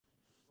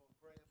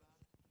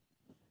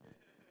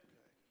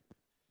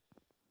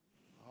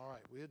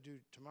right.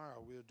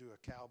 Tomorrow we'll do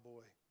a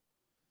cowboy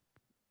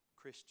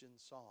Christian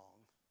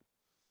song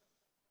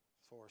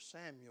for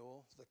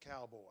Samuel the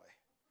cowboy.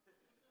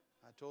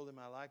 I told him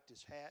I liked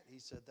his hat. He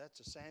said, that's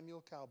a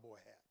Samuel cowboy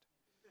hat.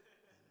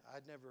 And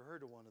I'd never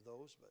heard of one of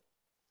those, but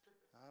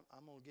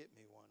I'm going to get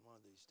me one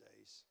of these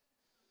days.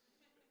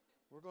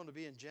 We're going to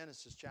be in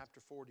Genesis chapter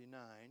 49.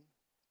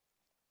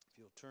 If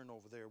you'll turn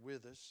over there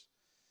with us.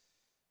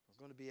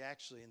 We're going to be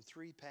actually in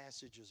 3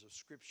 passages of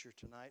Scripture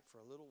tonight for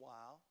a little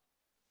while.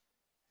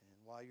 And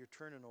while you're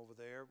turning over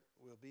there,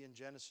 we'll be in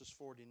Genesis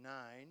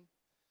 49.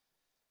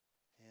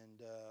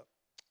 And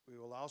we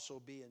will also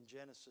be in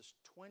Genesis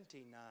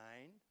 29,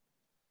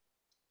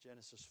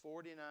 Genesis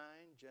 49,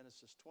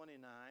 Genesis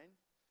 29,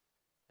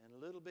 and a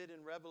little bit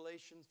in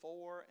Revelation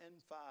 4 and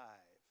 5.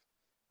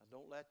 Now,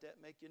 don't let that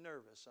make you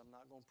nervous. I'm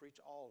not going to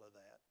preach all of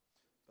that,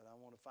 but I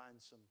want to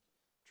find some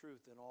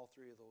truth in all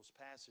 3 of those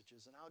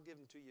passages. And I'll give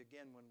them to you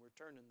again when we're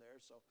turning there,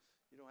 so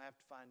you don't have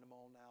to find them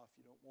all now if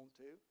you don't want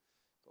to.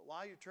 But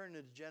while you're turning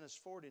to Genesis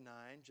 49,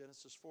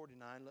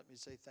 let me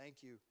say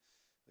thank you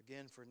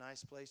again for a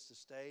nice place to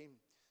stay.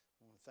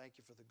 I want to thank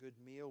you for the good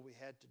meal we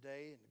had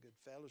today and the good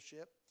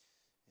fellowship.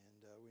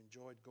 And we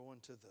enjoyed going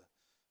to the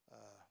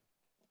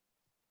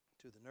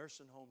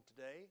nursing home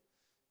today.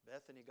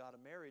 Bethany got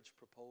a marriage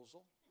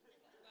proposal.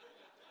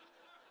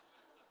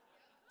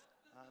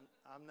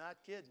 I'm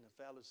not kidding. A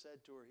fellow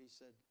said to her, he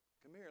said,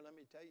 come here, let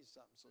me tell you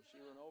something. So she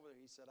went over there.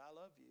 He said, I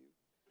love you.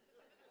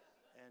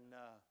 And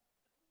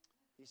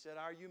he said,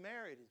 are you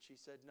married? And she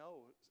said,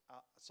 no,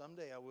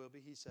 someday I will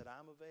be. He said,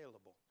 I'm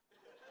available.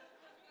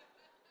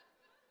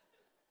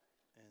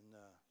 And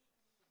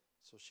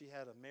so she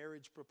had a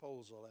marriage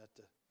proposal at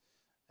the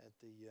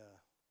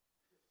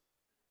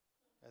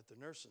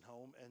nursing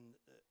home. And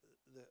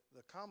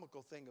the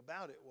comical thing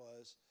about it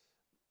was,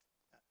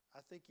 I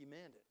think he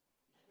meant it.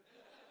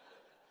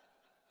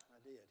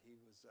 I did.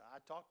 I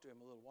talked to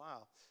him a little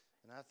while,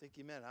 and I think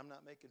he meant it. I'm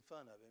not making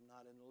fun of him,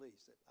 not in the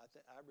least.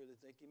 I really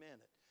think he meant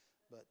it.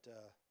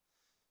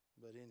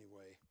 But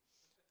anyway,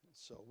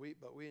 so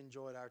we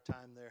enjoyed our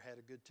time there, had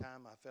a good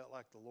time. I felt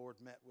like the Lord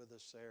met with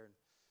us there, and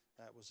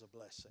that was a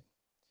blessing.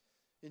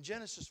 In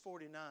Genesis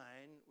 49,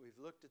 we've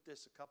looked at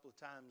this a couple of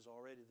times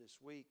already this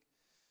week.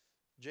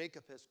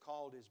 Jacob has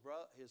called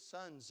his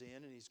sons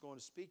in, and he's going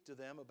to speak to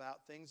them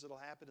about things that will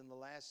happen in the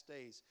last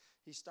days.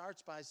 He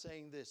starts by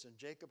saying this, and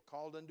Jacob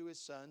called unto his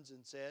sons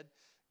and said,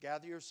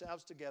 gather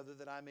yourselves together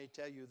that I may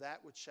tell you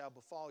that which shall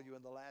befall you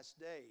in the last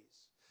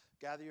days.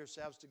 Gather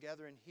yourselves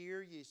together and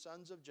hear, ye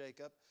sons of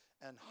Jacob,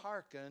 and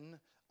hearken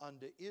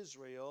unto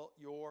Israel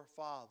your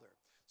father.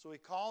 So he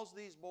calls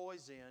these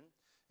boys in,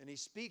 and he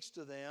speaks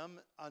to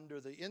them under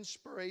the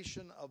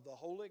inspiration of the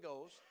Holy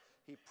Ghost.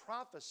 He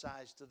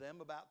prophesies to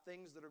them about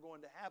things that are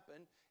going to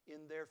happen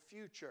in their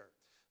future.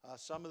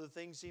 Some of the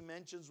things he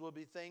mentions will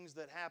be things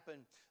that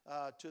happen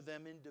to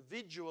them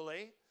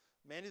individually.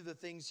 Many of the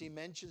things he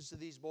mentions to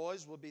these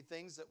boys will be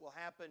things that will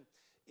happen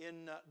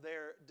in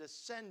their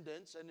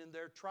descendants and in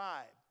their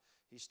tribe.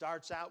 He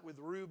starts out with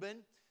Reuben,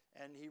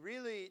 and he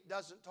really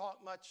doesn't talk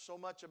so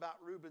much about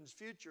Reuben's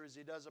future as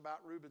he does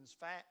about Reuben's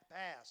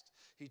past.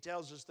 He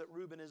tells us that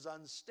Reuben is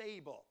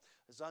unstable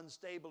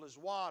as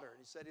water. And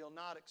he said he'll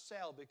not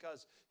excel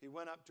because he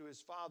went up to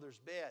his father's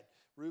bed.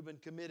 Reuben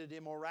committed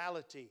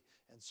immorality,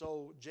 and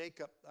so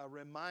Jacob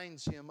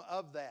reminds him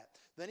of that.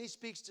 Then he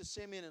speaks to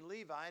Simeon and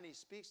Levi, and he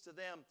speaks to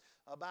them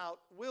about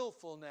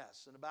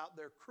willfulness and about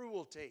their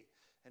cruelty.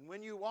 And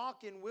when you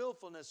walk in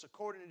willfulness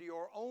according to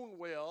your own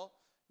will,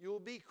 you'll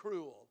be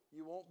cruel.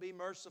 You won't be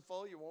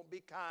merciful. You won't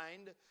be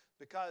kind,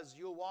 because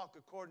you'll walk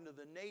according to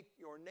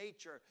your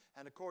nature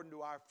and according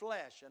to our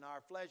flesh, and our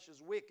flesh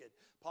is wicked.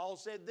 Paul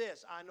said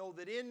this, I know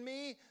that in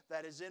me,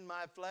 that is in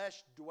my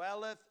flesh,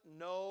 dwelleth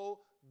no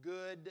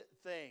good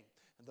thing.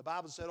 And the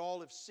Bible said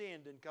all have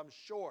sinned and come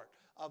short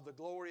of the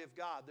glory of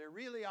God. There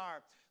really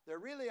are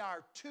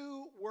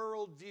 2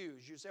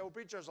 worldviews. You say, well,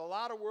 preacher, there's a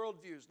lot of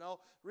worldviews. No,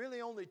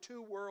 really only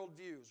 2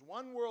 worldviews.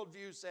 One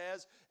worldview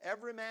says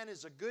every man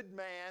is a good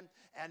man,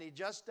 and he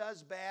just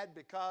does bad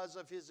because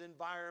of his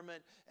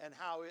environment and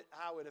how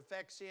it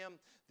affects him.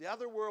 The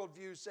other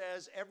worldview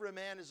says every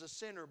man is a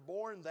sinner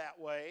born that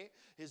way.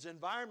 His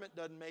environment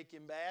doesn't make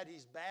him bad.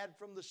 He's bad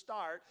from the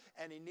start,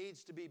 and he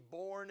needs to be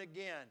born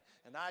again.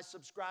 And I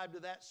subscribe to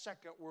that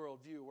second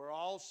worldview. We're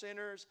all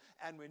sinners,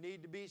 and we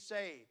need to be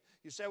saved.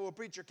 You say, well,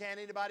 preacher, can't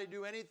anybody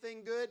do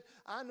anything good?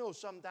 I know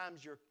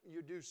sometimes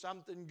you do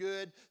something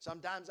good.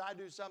 Sometimes I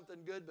do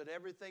something good, but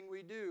everything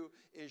we do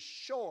is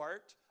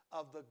short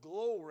of the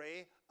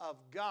glory of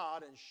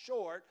God and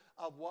short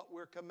of what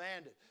we're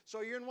commanded.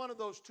 So you're in one of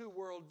those 2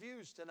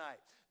 worldviews tonight.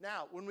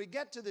 Now, when we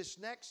get to this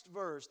next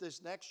verse,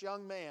 this next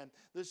young man,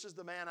 this is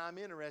the man I'm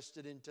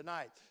interested in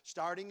tonight.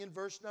 Starting in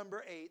verse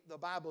number 8, the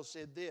Bible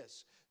said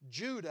this,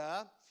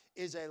 Judah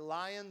is a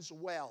lion's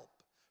whelp.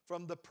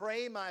 From the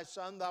prey, my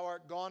son, thou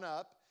art gone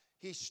up.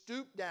 He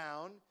stooped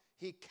down.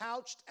 He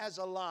couched as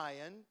a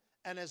lion,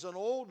 and as an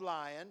old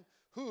lion,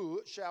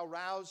 who shall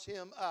rouse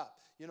him up?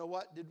 You know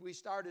what? Did we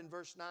start in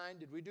verse 9?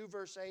 Did we do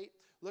verse 8?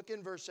 Look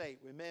in verse 8.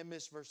 We may have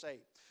missed verse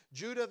 8.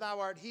 Judah, thou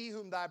art he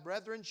whom thy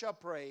brethren shall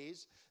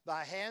praise.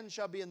 Thy hand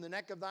shall be in the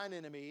neck of thine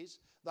enemies.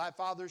 Thy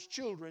father's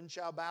children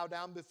shall bow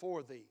down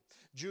before thee.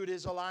 Judah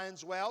is a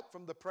lion's whelp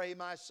from the prey,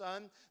 my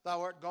son.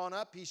 Thou art gone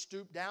up. He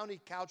stooped down. He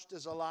couched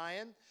as a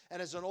lion.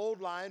 And as an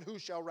old lion, who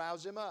shall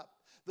rouse him up?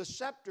 The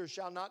scepter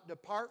shall not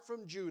depart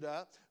from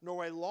Judah,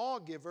 nor a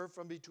lawgiver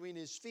from between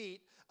his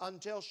feet,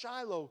 until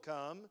Shiloh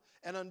come,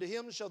 and unto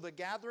him shall the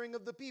gathering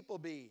of the people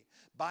be.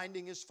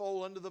 Binding his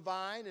foal under the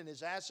vine, and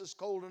his ass's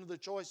colt under the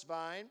choice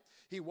vine.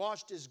 He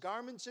washed his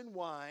garments in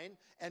wine,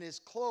 and his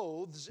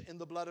clothes in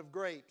the blood of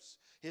grapes.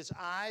 His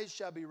eyes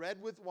shall be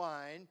red with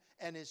wine,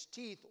 and his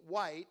teeth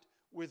white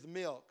with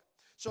milk.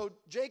 So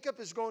Jacob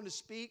is going to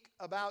speak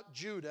about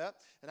Judah,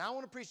 and I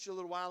want to preach a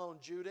little while on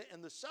Judah,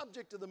 and the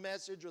subject of the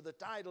message, or the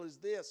title, is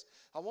this.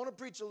 I want to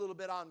preach a little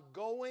bit on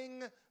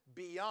going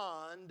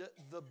beyond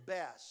the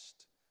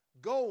best.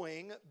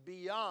 Going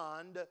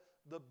beyond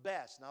the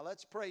best. Now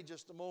let's pray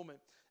just a moment.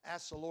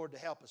 Ask the Lord to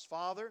help us.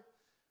 Father,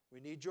 we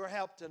need your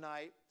help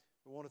tonight.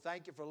 We want to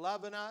thank you for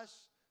loving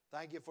us.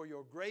 Thank you for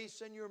your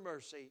grace and your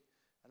mercy.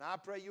 And I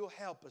pray you'll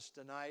help us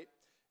tonight,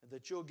 and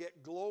that you'll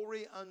get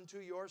glory unto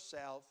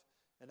yourself.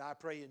 And I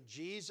pray in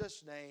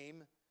Jesus'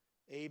 name,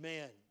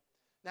 amen.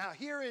 Now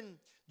here in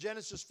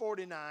Genesis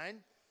 49,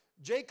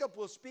 Jacob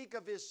will speak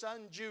of his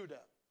son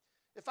Judah.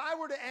 If I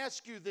were to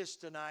ask you this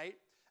tonight,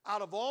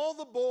 out of all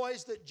the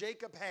boys that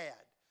Jacob had,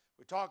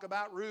 we talk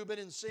about Reuben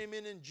and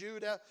Simeon and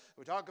Judah.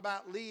 We talk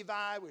about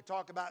Levi. We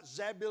talk about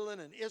Zebulun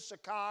and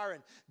Issachar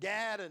and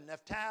Gad and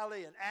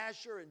Naphtali and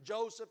Asher and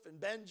Joseph and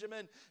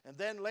Benjamin. And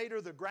then later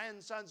the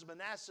grandsons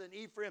Manasseh and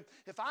Ephraim.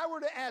 If I were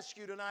to ask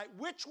you tonight,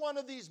 which one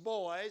of these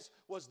boys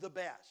was the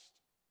best?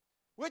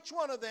 Which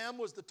one of them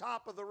was the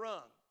top of the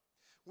rung?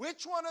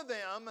 Which one of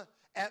them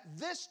at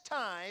this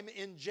time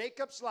in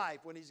Jacob's life,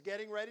 when he's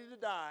getting ready to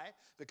die,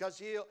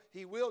 because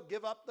he will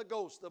give up the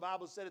ghost, the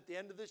Bible said at the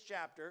end of this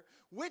chapter,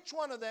 which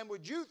one of them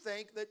would you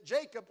think that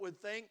Jacob would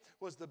think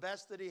was the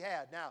best that he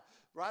had? Now,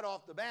 right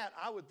off the bat,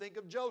 I would think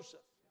of Joseph,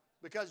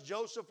 because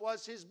Joseph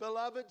was his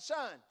beloved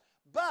son.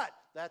 But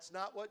that's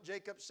not what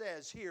Jacob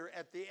says here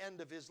at the end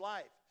of his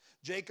life.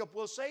 Jacob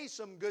will say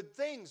some good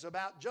things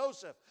about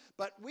Joseph,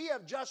 but we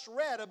have just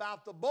read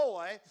about the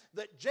boy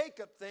that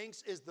Jacob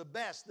thinks is the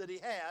best that he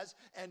has,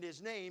 and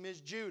his name is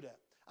Judah.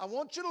 I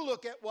want you to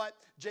look at what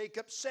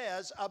Jacob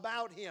says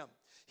about him.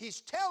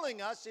 He's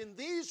telling us in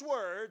these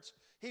words,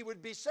 he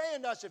would be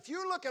saying to us, if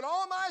you look at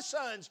all my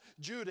sons,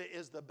 Judah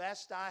is the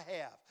best I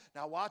have.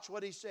 Now watch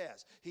what he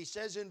says. He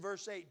says in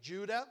verse 8,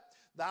 Judah,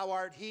 thou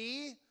art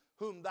he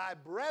whom thy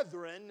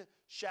brethren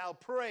shall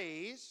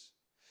praise.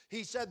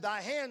 He said,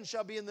 thy hand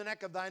shall be in the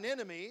neck of thine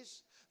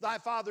enemies. Thy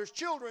father's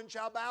children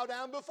shall bow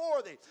down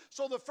before thee.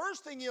 So the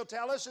first thing he'll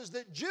tell us is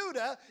that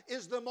Judah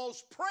is the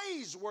most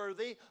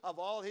praiseworthy of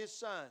all his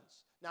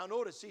sons. Now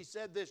notice he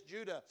said this,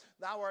 Judah,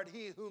 thou art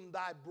he whom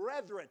thy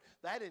brethren,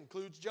 that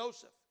includes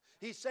Joseph.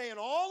 He's saying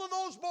all of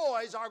those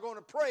boys are going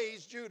to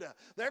praise Judah.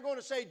 They're going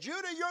to say,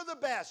 Judah, you're the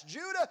best.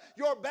 Judah,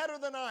 you're better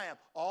than I am.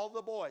 All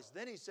the boys.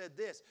 Then he said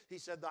this. He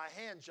said, thy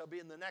hand shall be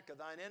in the neck of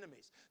thine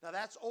enemies. Now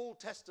that's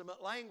Old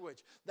Testament language.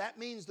 That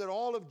means that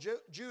all of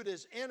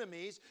Judah's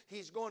enemies,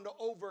 he's going to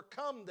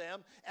overcome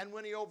them. And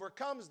when he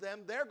overcomes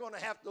them, they're going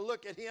to have to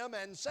look at him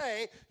and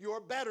say, you're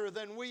better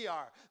than we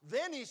are.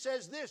 Then he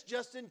says this,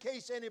 just in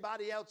case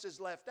anybody else is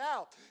left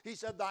out. He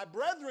said, thy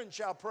brethren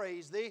shall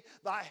praise thee.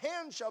 Thy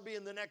hand shall be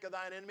in the neck of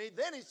thine enemy.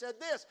 Then he said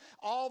this,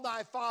 all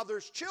thy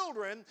father's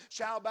children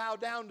shall bow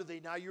down to thee.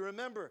 Now you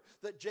remember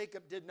that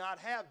Jacob did not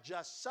have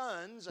just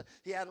sons.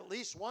 He had at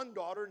least one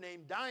daughter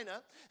named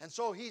Dinah, and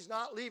so he's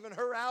not leaving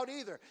her out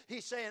either.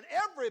 He's saying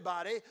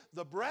everybody,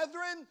 the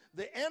brethren,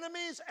 the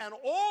enemies, and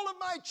all of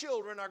my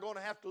children are going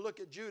to have to look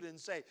at Judah and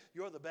say,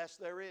 you're the best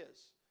there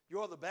is.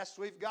 You're the best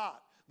we've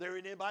got. There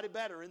ain't anybody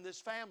better in this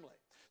family.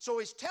 So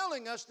he's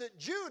telling us that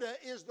Judah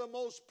is the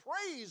most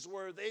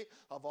praiseworthy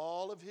of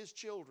all of his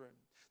children.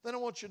 Then I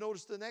want you to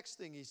notice the next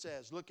thing he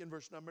says. Look in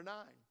verse number 9.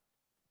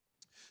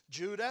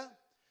 Judah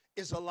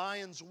is a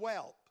lion's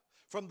whelp.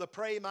 From the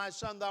prey, my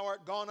son, thou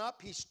art gone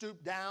up. He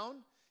stooped down.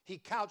 He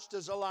couched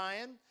as a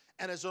lion.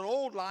 And as an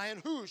old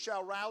lion, who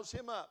shall rouse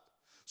him up?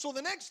 So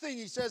the next thing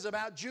he says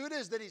about Judah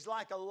is that he's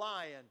like a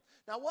lion.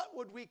 Now what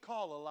would we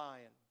call a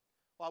lion?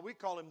 Well, we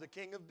call him the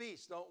king of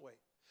beasts, don't we?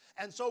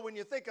 And so when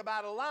you think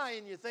about a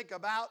lion, you think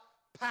about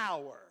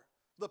power.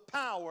 The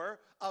power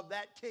of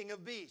that king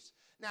of beasts.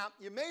 Now,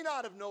 you may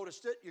not have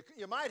noticed it,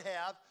 you might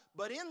have,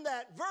 but in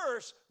that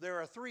verse,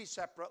 there are three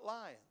separate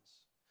lions.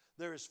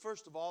 There is,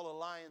 first of all, a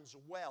lion's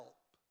whelp.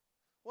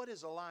 What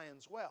is a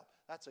lion's whelp?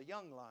 That's a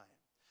young lion.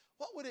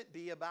 What would it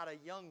be about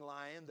a young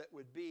lion that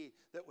would be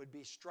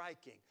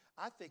striking?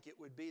 I think it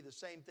would be the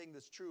same thing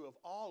that's true of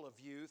all of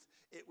youth.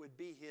 It would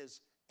be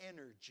his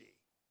energy.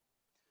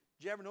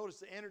 Did you ever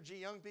notice the energy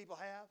young people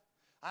have?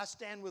 I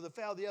stand with a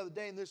fellow the other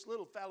day, and this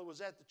little fellow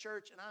was at the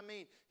church, and I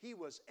mean, he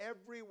was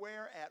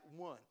everywhere at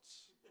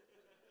once.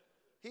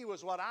 He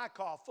was what I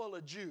call full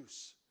of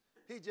juice.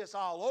 He's just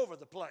all over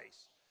the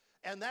place.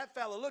 And that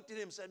fellow looked at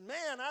him and said,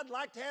 man, I'd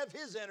like to have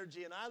his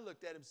energy. And I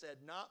looked at him and said,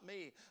 not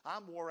me.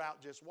 I'm wore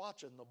out just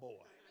watching the boy.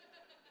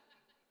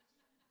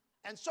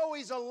 And so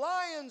he's a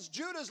lion's,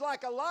 Judah's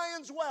like a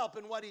lion's whelp.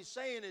 And what he's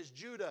saying is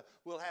Judah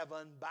will have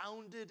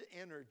unbounded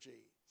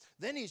energy.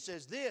 Then he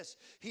says this,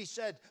 he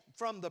said,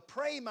 from the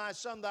prey, my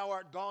son, thou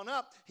art gone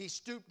up. He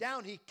stooped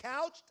down, he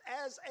couched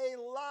as a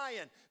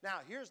lion. Now,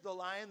 here's the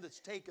lion that's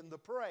taken the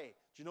prey.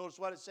 Did you notice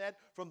what it said?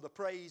 From the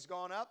prey, he's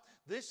gone up.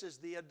 This is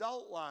the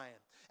adult lion.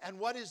 And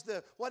what is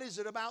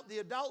it about the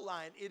adult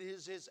lion? It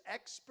is his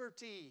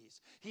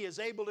expertise. He is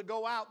able to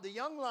go out. The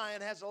young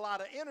lion has a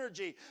lot of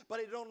energy, but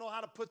he don't know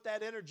how to put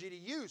that energy to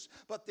use.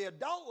 But the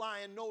adult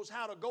lion knows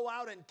how to go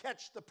out and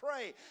catch the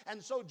prey.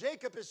 And so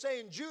Jacob is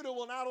saying Judah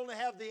will not only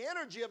have the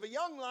energy of a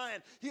young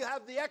lion, he'll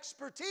have the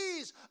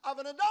expertise of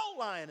an adult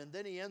lion. And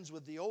then he ends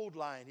with the old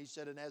lion. He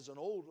said, and as an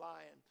old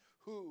lion,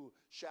 who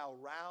shall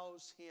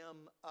rouse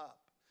him up?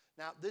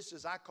 Now, this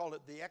is, I call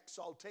it the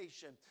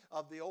exaltation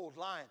of the old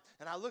lion.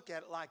 And I look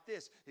at it like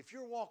this. If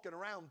you're walking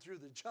around through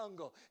the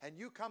jungle and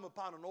you come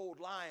upon an old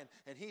lion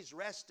and he's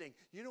resting,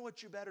 you know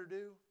what you better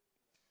do?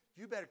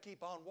 You better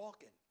keep on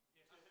walking.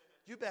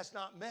 You best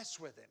not mess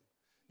with him.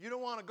 You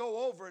don't want to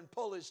go over and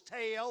pull his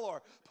tail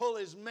or pull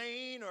his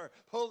mane or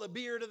pull the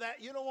beard of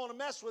that. You don't want to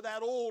mess with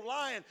that old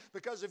lion,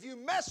 because if you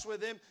mess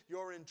with him,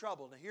 you're in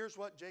trouble. Now, here's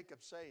what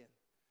Jacob's saying.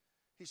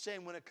 He's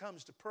saying when it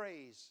comes to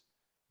praise,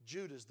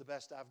 Judah's the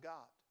best I've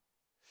got.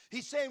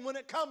 He's saying when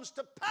it comes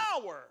to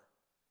power,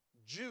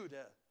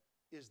 Judah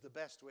is the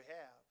best we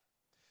have.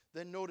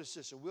 Then notice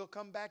this, and we'll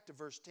come back to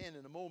verse 10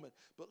 in a moment,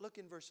 but look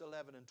in verse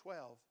 11 and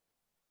 12.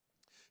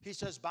 He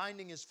says,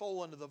 binding his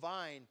foal under the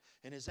vine,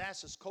 and his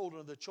ass's colt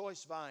under the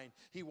choice vine.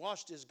 He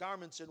washed his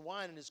garments in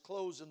wine, and his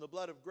clothes in the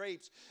blood of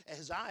grapes. And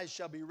his eyes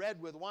shall be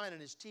red with wine,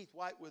 and his teeth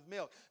white with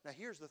milk. Now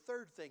here's the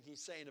third thing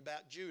he's saying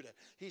about Judah.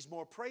 He's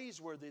more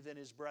praiseworthy than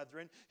his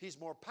brethren. He's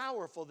more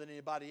powerful than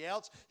anybody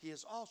else. He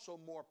is also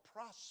more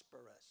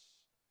prosperous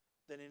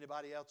than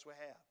anybody else we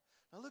have.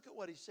 Now look at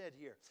what he said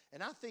here.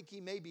 And I think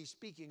he may be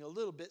speaking a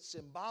little bit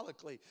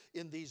symbolically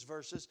in these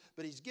verses,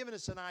 but he's given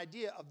us an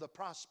idea of the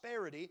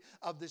prosperity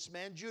of this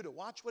man Judah.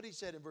 Watch what he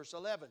said in verse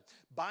 11.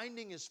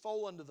 Binding his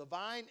foal under the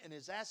vine and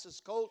his ass's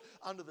colt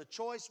under the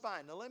choice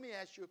vine. Now let me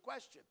ask you a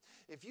question.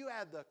 If you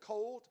had the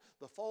colt,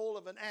 the foal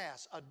of an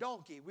ass, a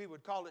donkey, we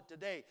would call it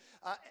today,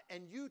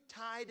 and you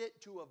tied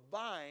it to a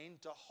vine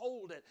to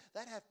hold it,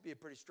 that'd have to be a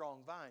pretty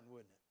strong vine,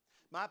 wouldn't it?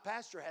 My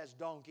pastor has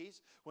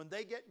donkeys. When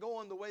they get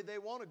going the way they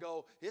want to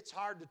go, it's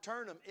hard to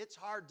turn them. It's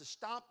hard to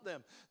stop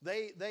them.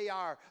 They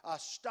are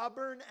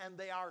stubborn and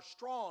they are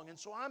strong. And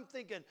so I'm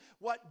thinking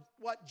what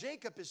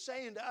Jacob is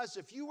saying to us,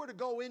 if you were to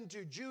go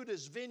into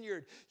Judah's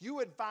vineyard, you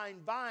would find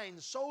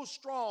vines so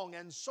strong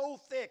and so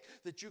thick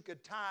that you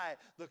could tie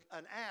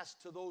an ass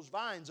to those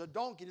vines, a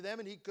donkey to them,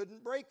 and he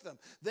couldn't break them.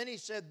 Then he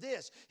said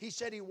this. He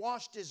said he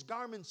washed his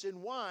garments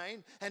in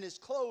wine and his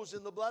clothes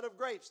in the blood of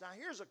grapes. Now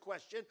here's a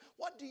question.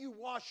 What do you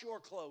wash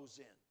your clothes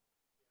in?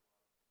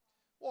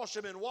 Wash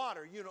them in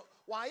water. You know,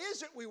 why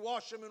is it we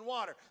wash them in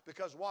water?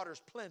 Because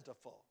water's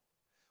plentiful.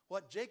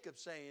 What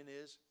Jacob's saying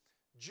is,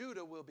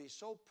 Judah will be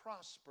so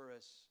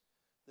prosperous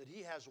that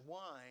he has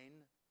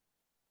wine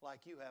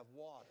like you have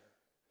water.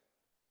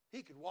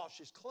 He could wash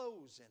his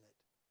clothes in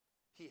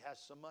it. He has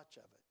so much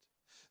of it.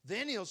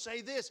 Then he'll say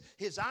this,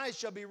 his eyes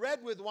shall be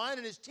red with wine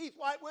and his teeth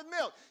white with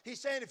milk. He's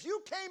saying if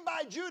you came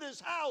by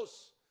Judah's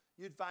house,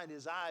 you'd find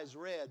his eyes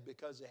red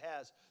because he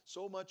has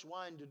so much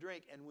wine to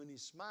drink. And when he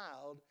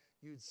smiled,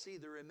 you'd see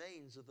the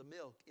remains of the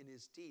milk in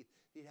his teeth.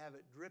 He'd have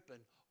it dripping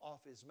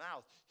off his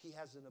mouth. He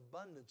has an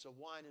abundance of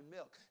wine and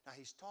milk. Now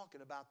he's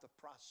talking about the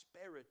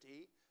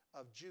prosperity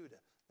of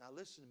Judah. Now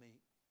listen to me.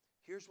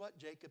 Here's what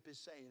Jacob is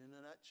saying in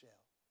a nutshell.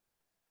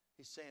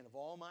 He's saying of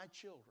all my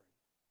children,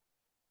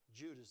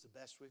 Judah's the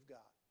best we've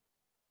got.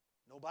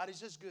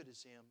 Nobody's as good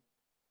as him.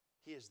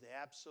 He is the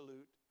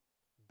absolute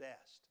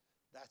best.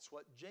 That's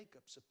what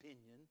Jacob's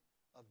opinion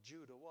of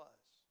Judah was.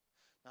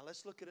 Now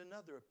let's look at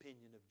another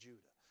opinion of Judah.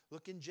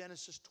 Look in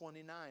Genesis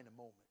 29 a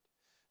moment.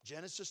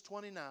 Genesis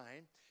 29,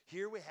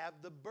 here we have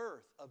the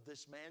birth of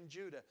this man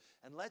Judah.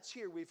 And let's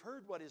hear, we've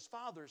heard what his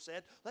father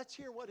said. Let's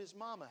hear what his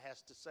mama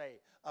has to say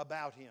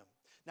about him.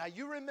 Now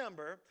you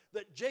remember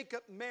that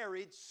Jacob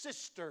married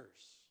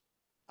sisters.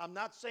 I'm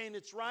not saying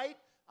it's right.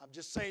 I'm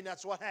just saying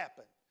that's what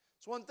happened.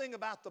 It's one thing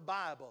about the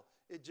Bible.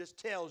 It just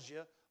tells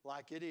you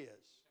like it is.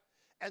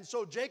 And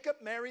so Jacob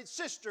married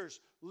sisters,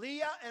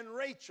 Leah and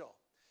Rachel.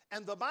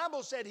 And the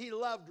Bible said he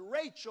loved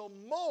Rachel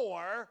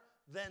more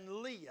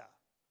than Leah.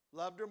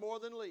 Loved her more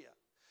than Leah.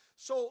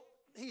 So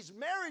he's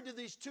married to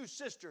these two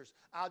sisters.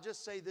 I'll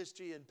just say this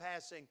to you in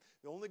passing.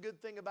 The only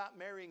good thing about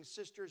marrying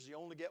sisters, you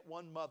only get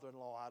one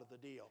mother-in-law out of the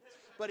deal.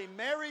 But he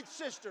married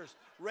sisters,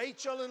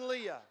 Rachel and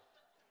Leah.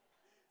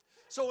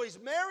 So he's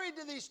married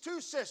to these two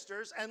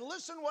sisters, and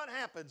listen what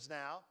happens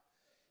now.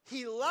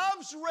 He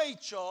loves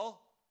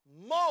Rachel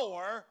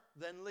more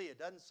than Leah.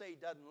 Doesn't say he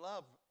doesn't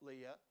love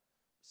Leah.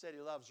 Said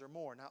he loves her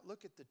more. Now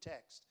look at the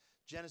text,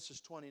 Genesis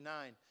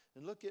 29,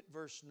 and look at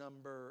verse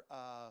number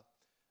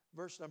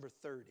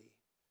 30.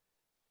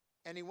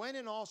 And he went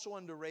in also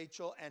unto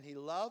Rachel, and he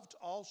loved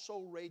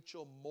also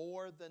Rachel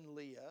more than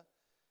Leah,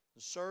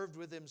 and served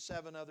with him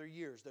 7 other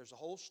years. There's a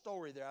whole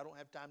story there. I don't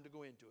have time to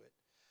go into it.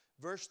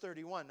 Verse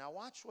 31. Now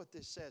watch what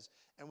this says.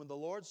 And when the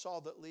Lord saw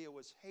that Leah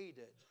was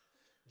hated,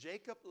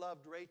 Jacob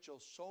loved Rachel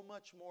so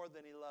much more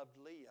than he loved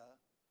Leah,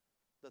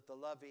 that the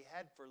love he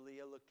had for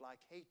Leah looked like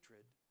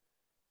hatred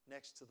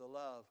next to the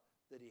love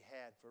that he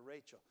had for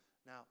Rachel.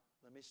 Now,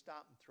 let me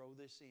stop and throw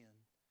this in.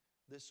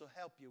 This will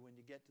help you when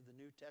you get to the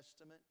New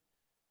Testament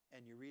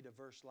and you read a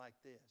verse like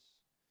this.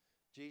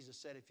 Jesus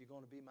said, if you're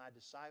going to be my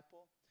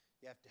disciple,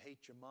 you have to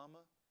hate your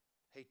mama,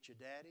 hate your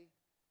daddy,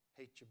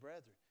 hate your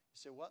brethren. You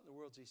say, what in the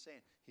world is he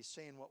saying? He's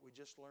saying what we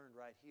just learned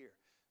right here.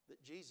 That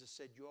Jesus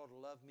said, you ought to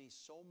love me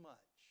so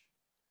much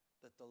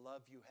that the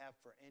love you have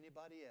for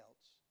anybody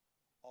else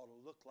ought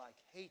to look like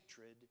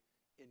hatred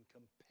in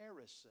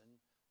comparison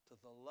to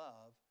the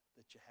love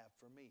that you have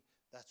for me.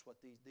 That's what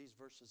these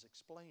verses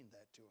explain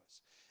that to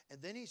us.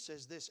 And then he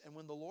says this, and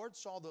when the Lord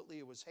saw that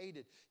Leah was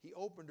hated, he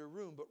opened her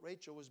womb, but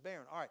Rachel was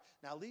barren. All right,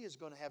 now Leah's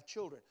going to have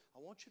children. I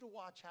want you to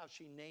watch how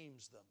she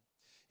names them.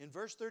 In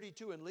verse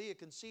 32, and Leah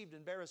conceived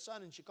and bare a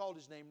son, and she called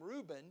his name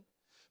Reuben,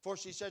 for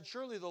she said,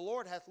 surely the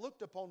Lord hath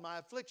looked upon my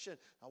affliction.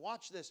 Now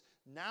watch this.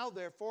 Now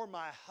therefore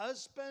my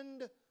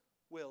husband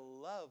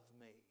will love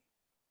me.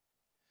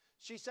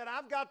 She said,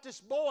 I've got this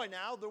boy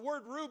now. The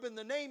word Reuben,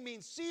 the name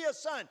means see a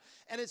son.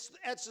 And it's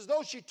as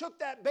though she took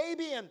that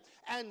baby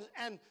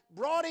and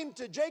brought him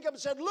to Jacob and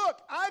said,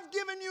 look, I've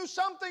given you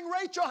something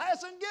Rachel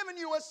hasn't given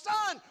you, a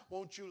son.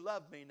 Won't you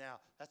love me now?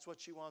 That's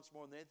what she wants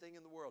more than anything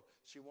in the world.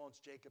 She wants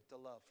Jacob to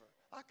love her.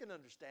 I can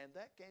understand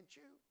that, can't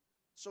you?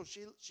 So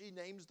she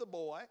names the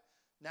boy.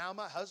 Now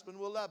my husband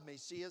will love me,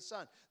 see a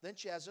son. Then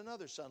she has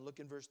another son. Look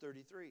in verse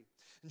 33.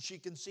 And she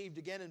conceived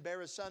again and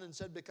bare a son and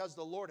said, because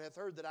the Lord hath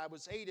heard that I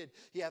was hated,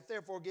 he hath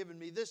therefore given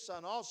me this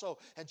son also.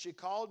 And she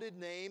called his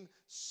name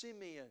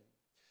Simeon.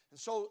 And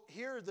so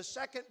here the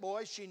second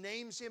boy, she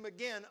names him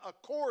again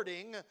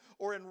according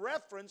or in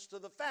reference to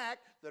the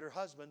fact that her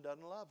husband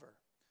doesn't love her.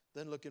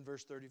 Then look in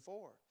verse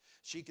 34.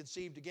 She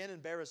conceived again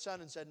and bare a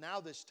son and said,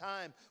 now this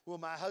time will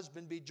my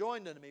husband be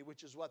joined unto me,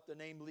 which is what the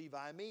name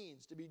Levi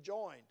means, to be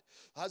joined.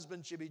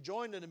 Husband should be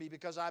joined unto me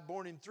because I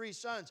born him 3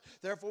 sons.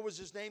 Therefore was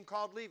his name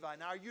called Levi.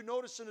 Now are you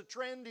noticing a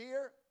trend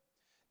here?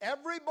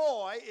 Every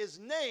boy is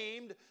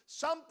named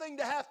something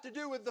to have to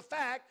do with the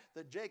fact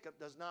that Jacob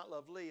does not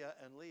love Leah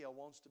and Leah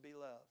wants to be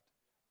loved.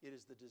 It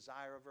is the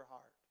desire of her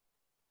heart.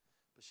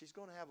 But she's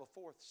going to have a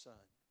 4th son.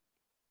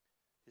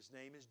 His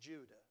name is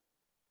Judah.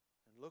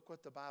 And look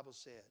what the Bible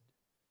said.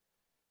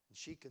 And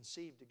she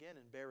conceived again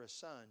and bare a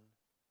son.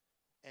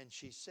 And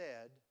she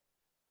said,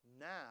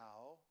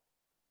 now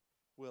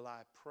will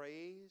I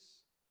praise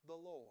the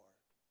Lord.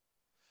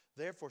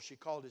 Therefore she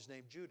called his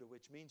name Judah,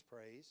 which means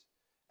praise,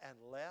 and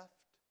left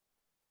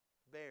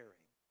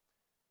bearing.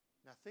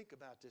 Now think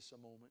about this a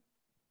moment.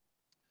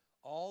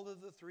 All of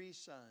the 3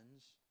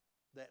 sons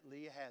that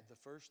Leah had, the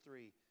first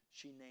 3,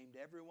 she named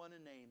everyone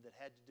a name that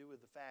had to do with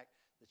the fact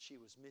that she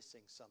was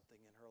missing something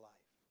in her life.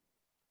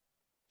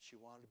 She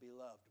wanted to be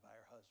loved by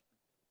her husband.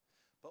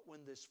 But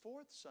when this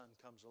 4th son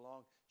comes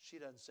along, she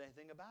doesn't say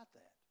anything about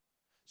that.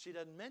 She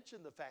doesn't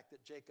mention the fact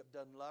that Jacob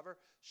doesn't love her.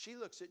 She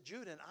looks at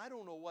Judah, and I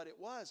don't know what it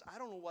was. I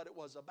don't know what it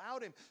was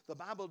about him. The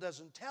Bible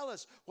doesn't tell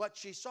us what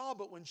she saw,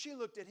 but when she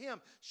looked at him,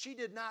 she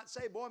did not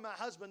say, boy, my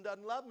husband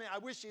doesn't love me. I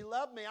wish he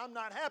loved me. I'm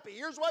not happy.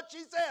 Here's what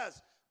she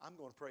says. I'm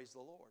going to praise the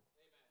Lord.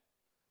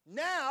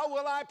 Amen. Now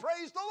will I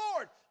praise the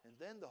Lord. And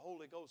then the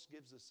Holy Ghost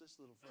gives us this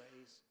little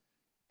phrase,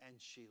 and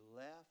she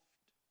left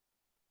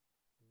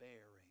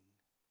bearing.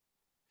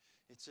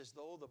 It's as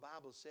though the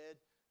Bible said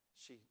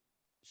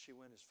she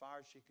went as far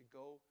as she could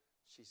go.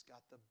 She's got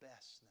the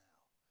best now.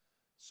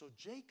 So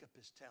Jacob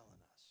is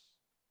telling us,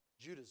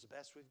 Judah's the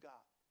best we've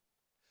got.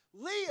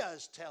 Leah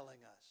is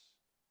telling us,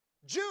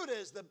 Judah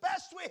is the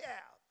best we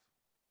have.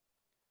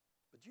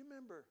 But do you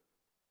remember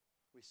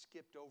we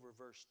skipped over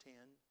verse 10?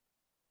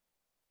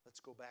 Let's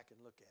go back and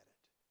look at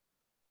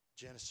it.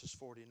 Genesis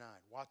 49.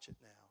 Watch it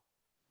now.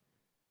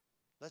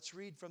 Let's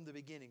read from the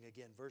beginning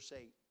again, verse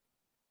 8.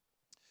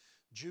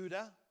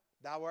 Judah,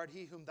 thou art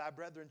he whom thy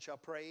brethren shall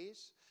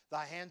praise.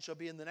 Thy hand shall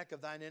be in the neck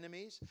of thine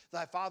enemies.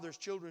 Thy father's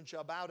children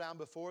shall bow down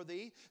before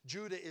thee.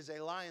 Judah is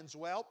a lion's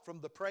whelp. From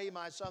the prey,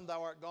 my son,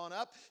 thou art gone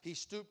up. He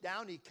stooped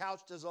down. He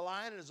couched as a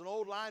lion, and as an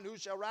old lion, who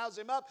shall rouse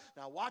him up?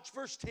 Now watch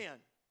verse 10.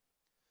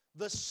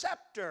 The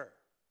scepter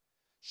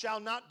shall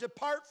not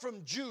depart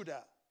from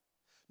Judah,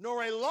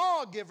 nor a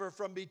lawgiver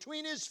from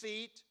between his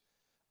feet,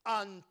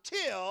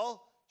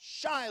 until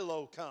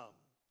Shiloh come.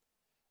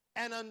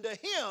 And unto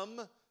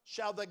him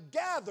shall the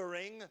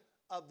gathering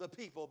of the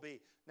people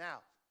be. Now,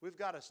 we've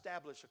got to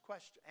establish a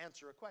question,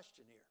 answer a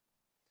question here.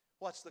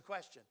 What's the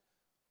question?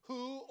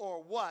 Who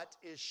or what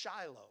is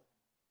Shiloh?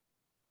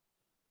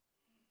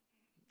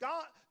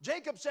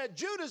 Jacob said,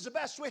 Judah's the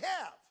best we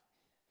have.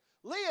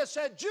 Leah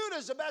said,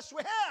 Judah's the best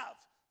we have.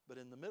 But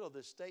in the middle of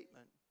this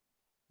statement,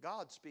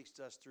 God speaks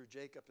to us through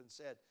Jacob and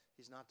said,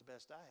 he's not the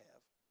best I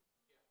have.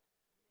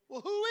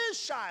 Well, who is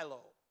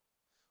Shiloh?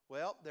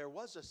 Well, there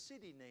was a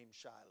city named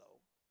Shiloh.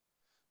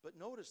 But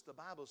notice the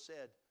Bible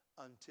said,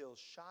 until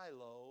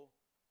Shiloh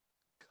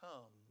come.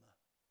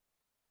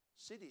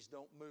 Cities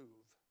don't move.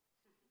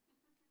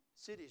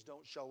 Cities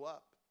don't show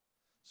up.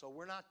 So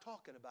we're not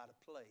talking about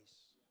a place.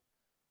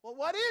 Well,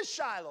 what is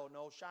Shiloh?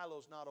 No,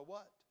 Shiloh's not a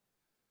what?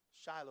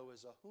 Shiloh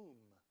is a whom.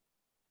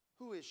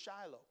 Who is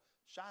Shiloh?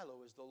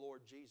 Shiloh is the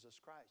Lord Jesus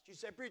Christ. You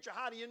say, preacher,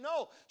 how do you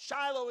know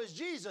Shiloh is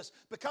Jesus?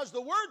 Because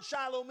the word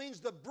Shiloh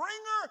means the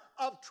bringer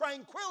of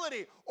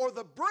tranquility or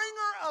the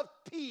bringer of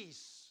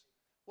peace.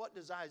 What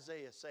does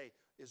Isaiah say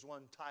is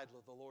one title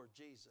of the Lord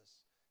Jesus?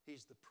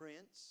 He's the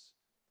Prince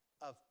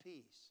of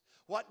Peace.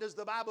 What does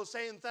the Bible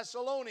say in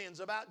Thessalonians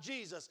about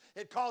Jesus?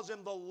 It calls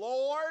him the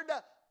Lord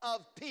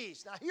of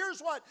Peace. Now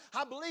here's what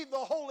I believe the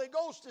Holy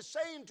Ghost is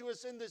saying to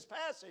us in this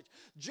passage.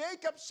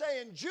 Jacob's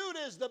saying Judah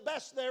is the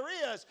best there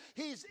is.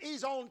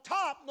 He's on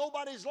top.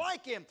 Nobody's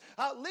like him.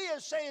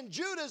 Leah's saying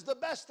Judah is the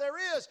best there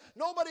is.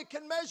 Nobody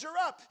can measure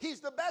up. He's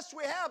the best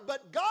we have.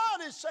 But God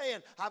is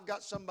saying, I've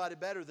got somebody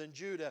better than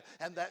Judah,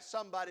 and that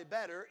somebody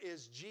better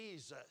is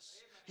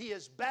Jesus. He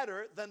is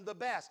better than the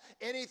best.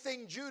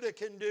 Anything Judah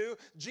can do,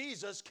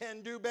 Jesus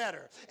can do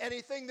better.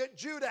 Anything that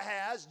Judah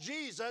has,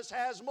 Jesus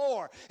has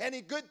more.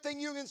 Any good thing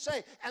you can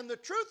say. And the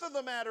truth of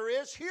the matter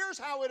is, here's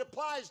how it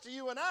applies to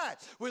you and I.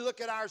 We look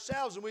at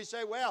ourselves and we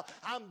say, well,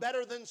 I'm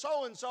better than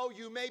so-and-so.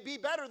 You may be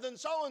better than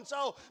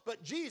so-and-so,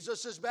 but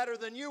Jesus is better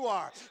than you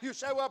are. You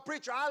say, well,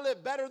 preacher, I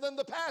live better than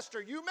the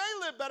pastor. You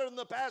may live better than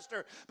the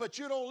pastor, but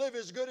you don't live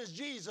as good as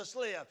Jesus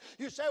lived.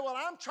 You say, well,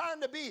 I'm trying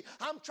to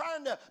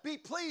be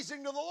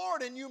pleasing to the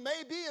Lord, and you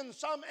may be in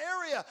some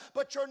area,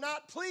 but you're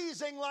not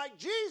pleasing like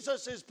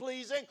Jesus is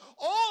pleasing.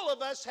 All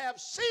of us have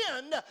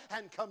sinned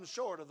and come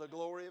short of the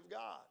glory of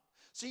God.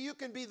 See, you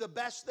can be the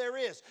best there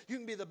is. You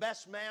can be the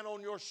best man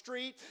on your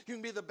street. You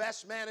can be the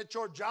best man at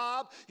your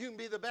job. You can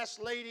be the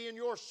best lady in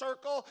your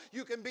circle.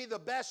 You can be the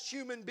best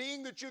human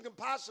being that you can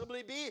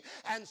possibly be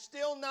and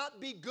still not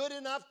be good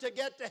enough to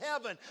get to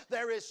heaven.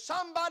 There is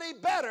somebody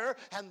better,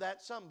 and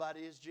that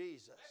somebody is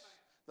Jesus.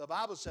 The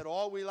Bible said,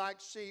 all we like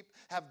sheep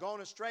have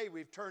gone astray.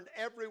 We've turned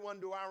everyone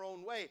to our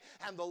own way,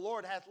 and the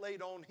Lord hath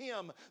laid on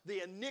him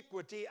the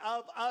iniquity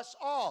of us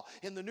all.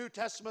 In the New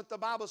Testament, the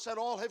Bible said,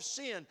 all have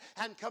sinned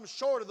and come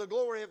short of the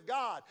glory of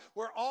God.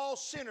 We're all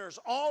sinners.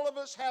 All of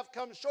us have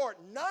come short.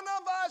 None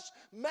of us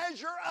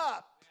measure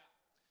up.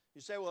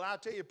 You say, well, I'll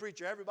tell you,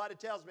 preacher, everybody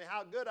tells me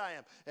how good I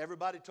am.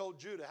 Everybody told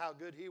Judah how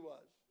good he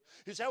was.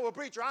 You say, well,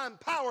 preacher, I'm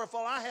powerful.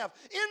 I have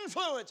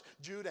influence.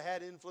 Judah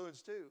had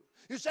influence too.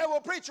 You say,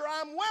 well, preacher,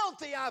 I'm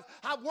wealthy.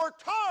 I've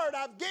worked hard.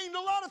 I've gained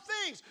a lot of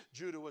things.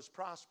 Judah was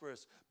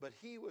prosperous, but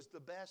he was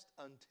the best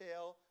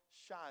until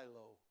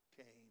Shiloh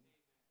came.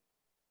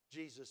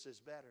 Jesus is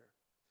better.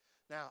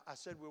 Now, I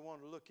said we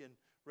want to look in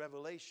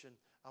Revelation.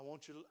 I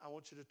want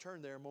you to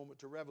turn there a moment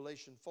to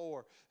Revelation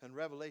 4 and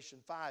Revelation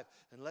 5,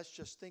 and let's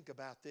just think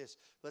about this.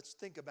 Let's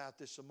think about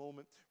this a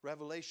moment.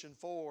 Revelation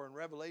 4 and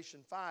Revelation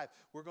 5.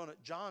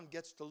 John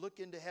gets to look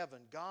into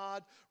heaven.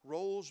 God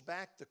rolls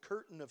back the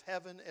curtain of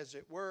heaven, as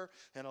it were,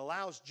 and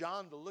allows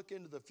John to look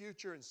into the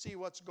future and see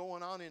what's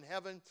going on in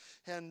heaven.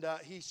 And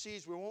he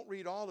sees, we won't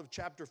read all of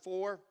chapter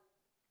 4.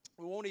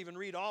 We won't even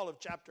read all of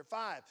chapter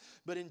 5.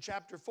 But in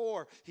chapter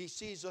 4, he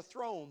sees a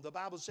throne. The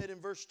Bible said in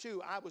verse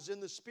 2, I was in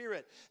the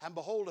Spirit, and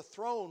behold, a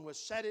throne was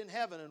set in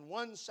heaven, and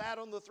one sat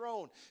on the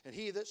throne. And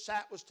he that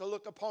sat was to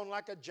look upon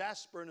like a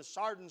jasper and a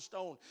sardine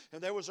stone.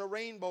 And there was a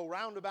rainbow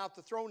round about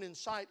the throne in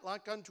sight,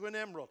 like unto an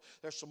emerald.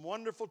 There's some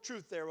wonderful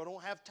truth there. I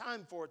don't have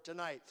time for it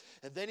tonight.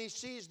 And then he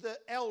sees the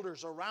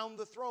elders around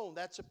the throne.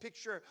 That's a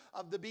picture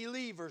of the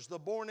believers, the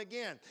born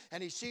again.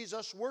 And he sees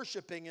us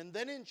worshiping. And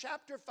then in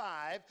chapter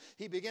 5,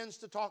 he begins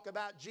to talk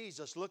about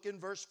Jesus. Look in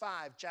verse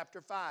 5,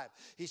 chapter 5.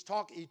 He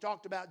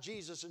talked about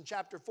Jesus in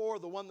chapter 4,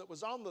 the one that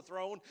was on the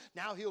throne.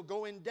 Now he'll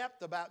go in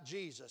depth about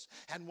Jesus.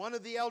 And one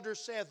of the elders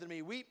saith to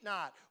me, weep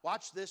not.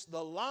 Watch this.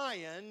 The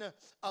Lion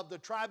of the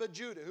tribe of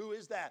Judah. Who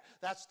is that?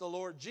 That's the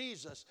Lord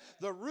Jesus.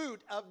 The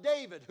Root of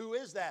David. Who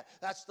is that?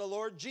 That's the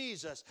Lord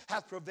Jesus.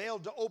 Hath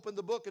prevailed to open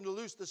the book and to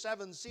loose the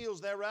 7 seals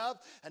thereof.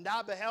 And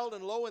I beheld,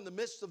 and lo, in the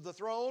midst of the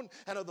throne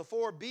and of the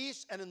 4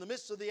 beasts and in the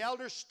midst of the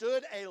elders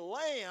stood a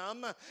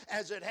lamb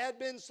as it had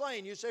been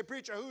slain. You say,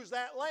 preacher, who's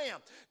that lamb?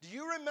 Do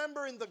you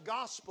remember in the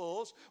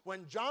Gospels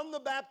when John the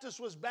Baptist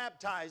was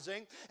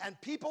baptizing and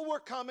people were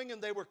coming and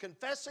they were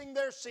confessing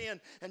their sin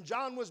and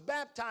John was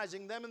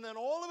baptizing them, and then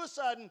all of a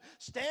sudden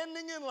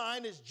standing in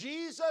line is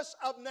Jesus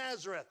of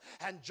Nazareth,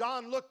 and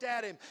John looked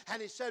at him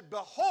and he said,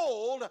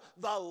 behold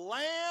the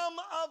Lamb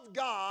of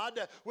God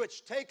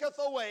which taketh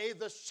away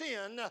the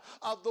sin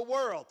of the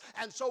world.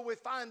 And so we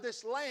find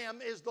this lamb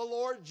is the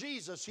Lord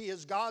Jesus. He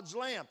is God's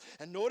lamb.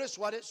 And notice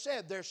what it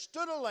said. There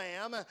stood a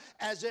lamb lamb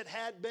as it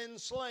had been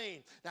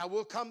slain. Now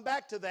we'll come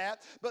back to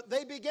that, but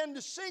they began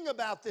to sing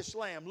about this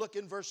lamb. Look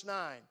in verse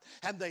 9.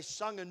 And they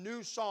sung a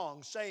new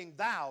song, saying,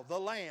 Thou, the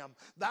lamb,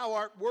 thou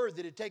art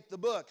worthy to take the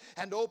book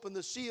and to open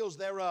the seals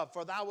thereof.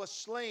 For thou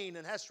wast slain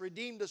and hast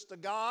redeemed us to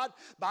God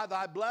by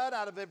thy blood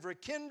out of every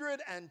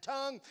kindred and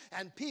tongue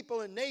and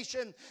people and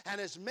nation, and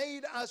hast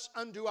made us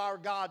unto our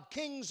God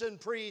kings and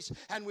priests,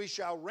 and we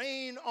shall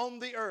reign on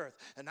the earth.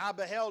 And I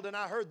beheld and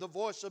I heard the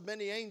voice of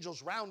many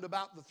angels round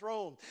about the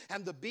throne,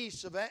 and the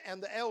beasts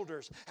and the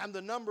elders, and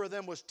the number of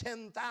them was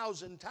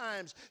 10,000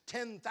 times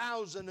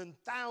 10,000 and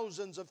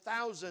thousands of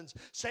thousands,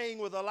 saying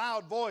with a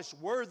loud voice,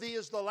 Worthy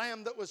is the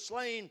Lamb that was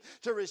slain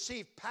to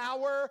receive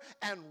power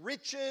and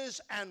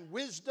riches and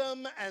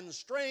wisdom and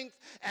strength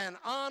and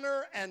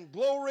honor and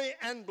glory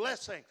and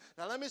blessing.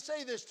 Now let me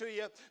say this to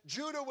you.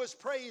 Judah was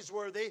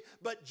praiseworthy,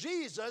 but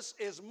Jesus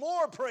is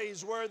more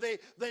praiseworthy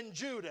than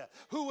Judah.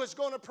 Who was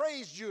going to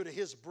praise Judah?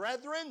 His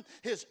brethren,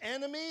 his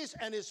enemies,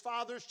 and his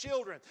father's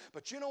children.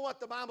 But you know what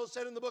the Bible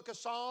said in the book of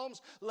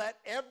Psalms? Let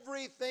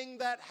everything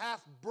that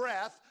hath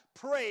breath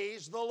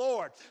praise the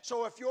Lord.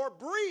 So if you're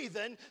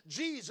breathing,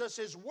 Jesus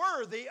is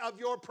worthy of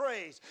your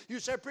praise. You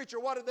say, preacher,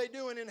 what are they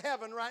doing in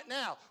heaven right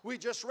now? We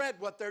just read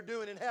what they're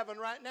doing in heaven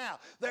right now.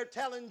 They're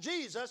telling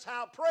Jesus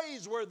how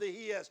praiseworthy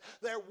he is.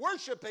 They're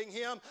worshiping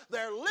him.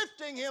 They're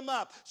lifting him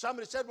up.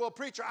 Somebody said, well,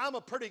 preacher, I'm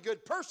a pretty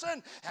good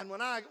person, and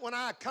when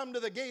I come to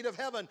the gate of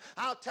heaven,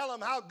 I'll tell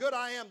them how good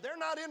I am. They're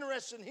not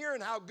interested in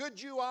hearing how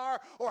good you are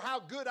or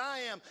how good I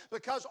am,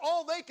 because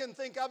all they can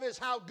think of is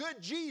how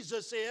good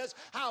Jesus is,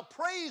 how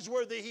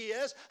praiseworthy he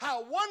is,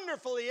 how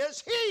wonderful he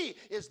is. He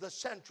is the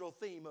central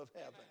theme of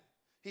heaven.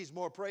 He's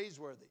more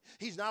praiseworthy.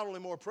 He's not only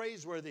more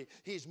praiseworthy,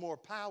 he's more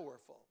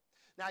powerful.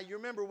 Now, you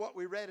remember what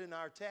we read in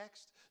our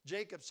text?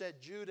 Jacob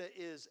said Judah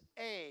is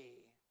a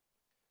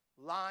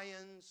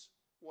lion's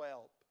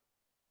whelp.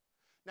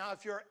 Now,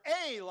 if you're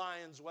a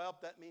lion's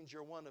whelp, that means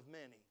you're one of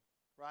many,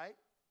 right?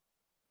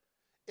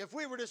 If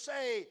we were to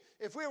say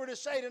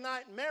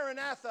tonight,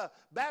 Maranatha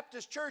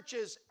Baptist Church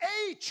is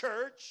a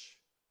church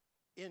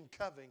in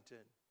Covington,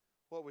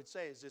 what we'd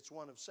say is it's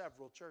one of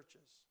several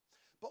churches.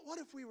 But what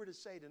if we were to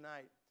say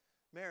tonight,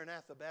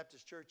 Maranatha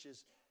Baptist Church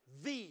is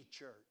the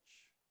church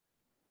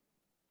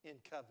in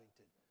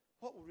Covington?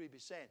 What would we be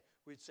saying?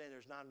 We'd say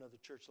there's not another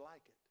church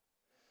like it.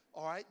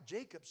 All right,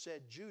 Jacob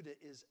said Judah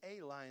is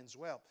a lion's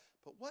whelp.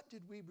 But what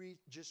did we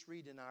just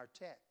read in our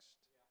text?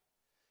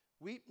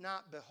 Weep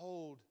not,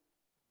 behold,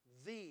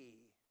 the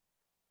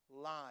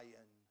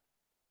Lion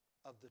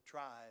of the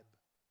tribe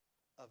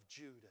of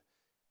Judah.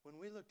 When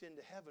we looked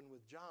into heaven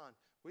with John,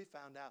 we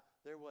found out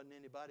there wasn't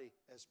anybody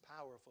as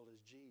powerful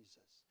as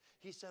Jesus.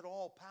 He said,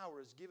 all power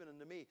is given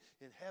unto me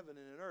in heaven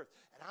and in earth.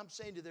 And I'm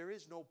saying to you, there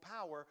is no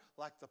power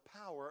like the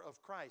power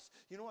of Christ.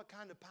 You know what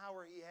kind of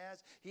power he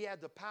has? He had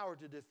the power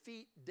to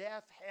defeat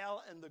death,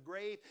 hell, and the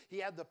grave. He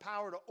had the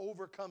power to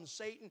overcome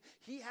Satan.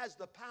 He has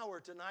the power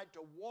tonight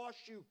to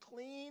wash you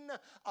clean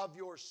of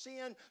your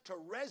sin, to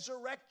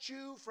resurrect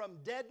you from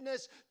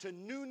deadness to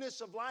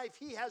newness of life.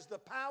 He has the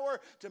power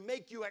to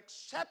make you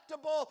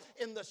acceptable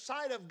in the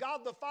sight of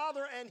God the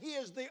Father, and he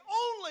is the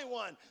only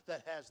one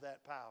that has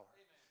that power.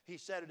 He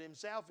said it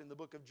himself in the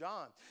book of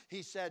John.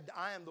 He said,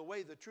 I am the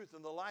way, the truth,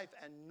 and the life,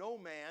 and no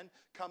man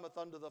cometh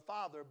unto the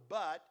Father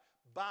but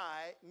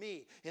by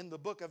me. In the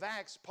book of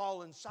Acts,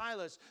 Paul and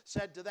Silas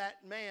said to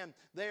that man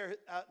there,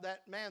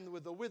 that man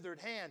with the withered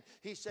hand,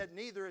 he said,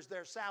 neither is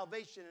there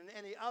salvation in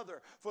any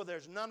other, for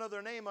there's none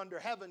other name under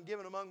heaven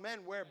given among men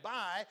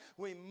whereby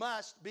we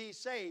must be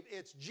saved.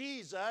 It's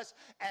Jesus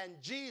and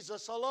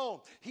Jesus alone.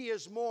 He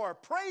is more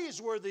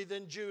praiseworthy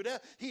than Judah.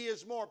 He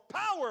is more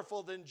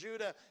powerful than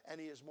Judah,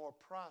 and he is more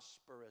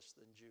prosperous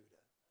than Judah.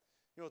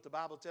 You know what the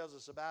Bible tells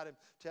us about him?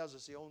 It tells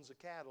us he owns the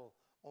cattle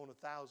on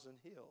 1,000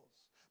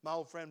 hills. My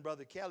old friend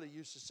Brother Kelly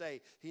used to say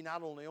he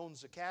not only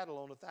owns the cattle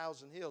on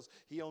 1,000 hills,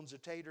 he owns the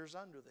taters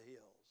under the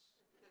hills.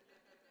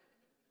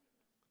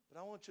 But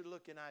I want you to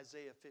look in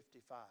Isaiah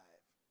 55.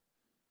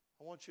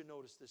 I want you to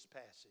notice this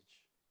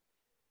passage.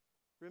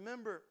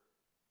 Remember,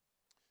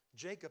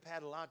 Jacob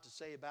had a lot to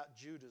say about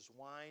Judah's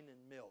wine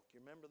and milk.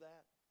 You remember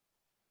that?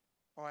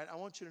 All right, I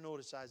want you to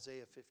notice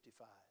Isaiah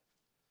 55.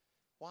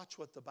 Watch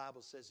what the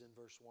Bible says in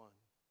verse 1.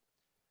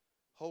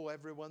 Ho,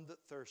 everyone that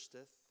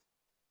thirsteth,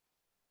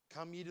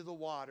 come ye to the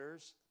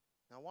waters.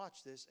 Now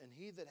watch this. And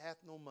he that hath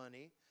no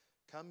money,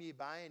 come ye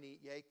buy and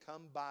eat. Yea,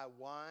 come buy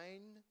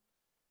wine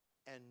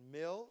and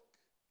milk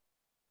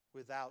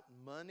without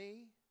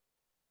money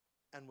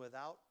and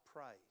without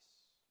price.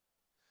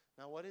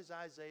 Now what is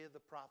Isaiah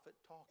the prophet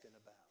talking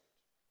about?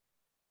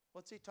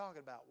 What's he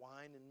talking about?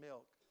 Wine and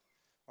milk.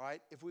 All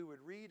right, if we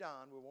would read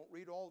on, we won't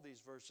read all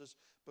these verses,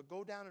 but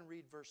go down and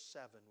read verse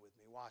 7 with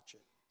me. Watch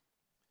it.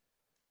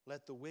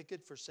 Let the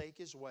wicked forsake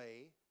his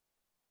way,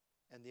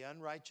 and the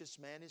unrighteous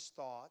man his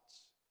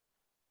thoughts,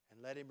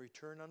 and let him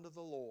return unto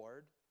the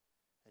Lord,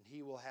 and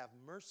he will have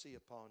mercy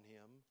upon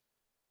him,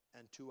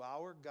 and to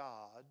our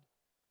God,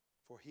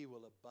 for he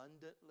will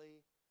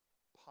abundantly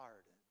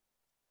pardon.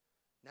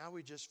 Now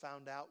we just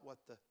found out what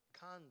the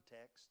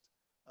context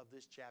of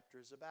this chapter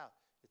is about.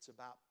 It's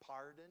about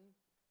pardon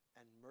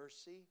and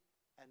mercy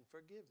and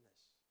forgiveness.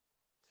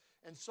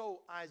 And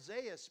so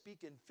Isaiah,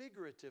 speaking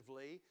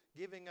figuratively,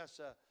 giving us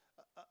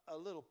a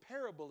little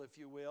parable, if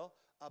you will,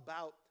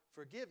 about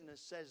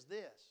forgiveness, says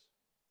this.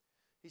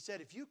 He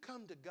said, if you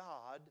come to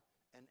God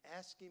and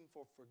ask Him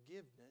for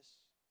forgiveness,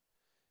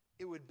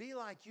 it would be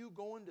like you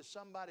going to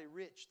somebody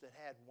rich that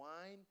had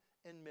wine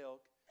and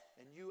milk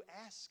and you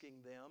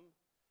asking them,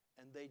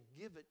 and they'd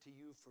give it to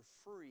you for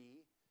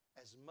free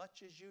as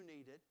much as you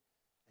need it,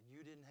 and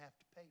you didn't have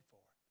to pay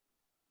for it.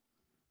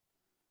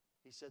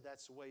 He said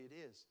that's the way it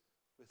is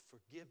with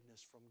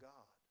forgiveness from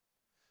God.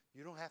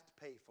 You don't have to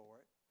pay for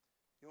it.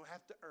 You don't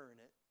have to earn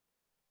it.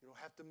 You don't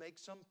have to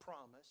make some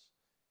promise.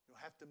 You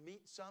don't have to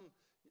meet some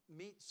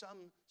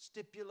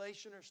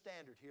stipulation or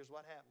standard. Here's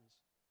what happens.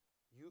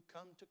 You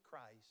come to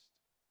Christ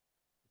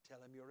and tell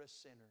Him you're a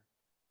sinner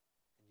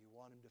and you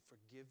want Him to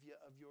forgive you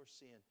of your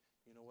sin.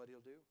 You know what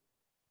He'll do?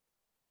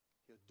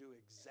 He'll do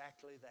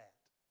exactly that.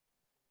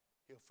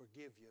 He'll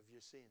forgive you of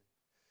your sin.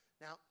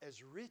 Now,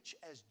 as rich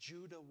as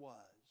Judah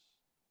was,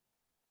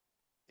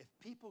 if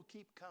people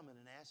keep coming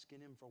and asking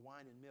him for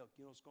wine and milk,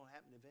 you know what's going to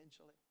happen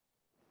eventually?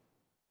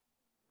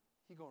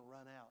 He's going to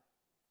run out.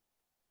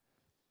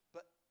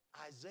 But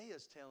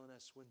Isaiah's telling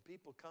us when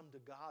people come to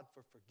God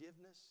for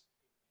forgiveness,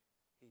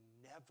 He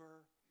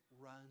never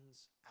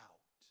runs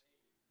out.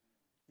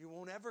 You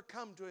won't ever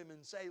come to Him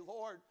and say,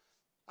 Lord,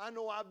 I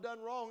know I've done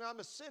wrong. I'm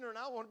a sinner and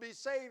I want to be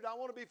saved. I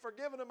want to be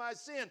forgiven of my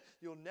sin.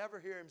 You'll never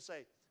hear Him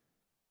say,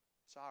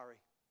 sorry,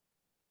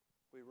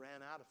 we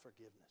ran out of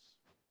forgiveness.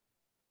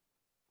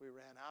 We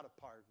ran out of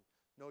pardon.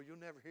 No, you'll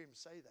never hear Him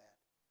say that.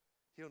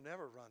 He'll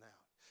never run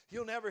out.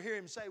 You'll never hear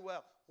Him say,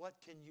 well, what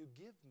can you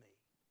give me?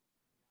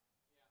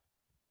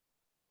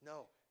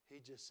 No, He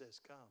just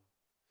says, come.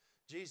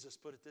 Jesus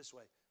put it this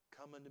way,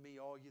 come unto me,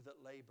 all you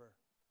that labor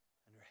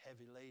and are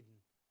heavy laden,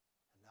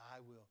 and I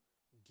will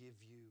give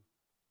you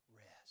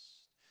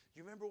rest.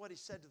 You remember what He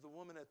said to the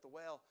woman at the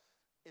well?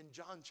 In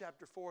John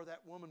chapter 4, that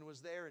woman was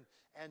there,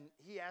 and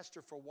He asked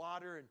her for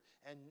water,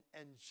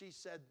 and she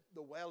said,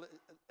 the well,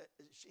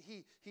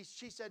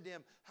 she said to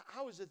Him,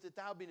 how is it that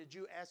thou, being a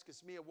Jew,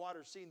 askest me of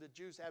water, seeing the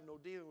Jews have no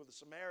dealing with the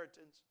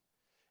Samaritans?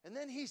 And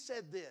then He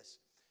said this.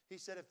 He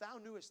said, if thou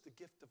knewest the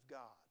gift of God,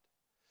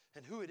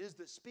 and who it is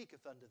that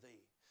speaketh unto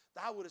thee,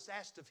 thou wouldest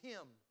asked of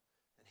Him,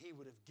 and He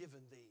would have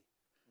given thee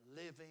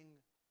living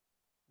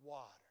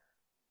water.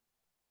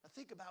 Now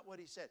think about what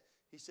He said.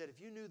 He said,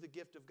 if you knew the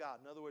gift of God,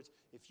 in other words,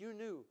 if you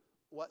knew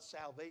what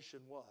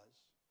salvation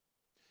was,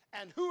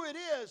 and who it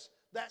is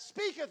that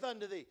speaketh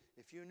unto thee,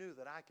 if you knew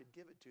that I could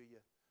give it to you,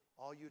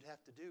 all you'd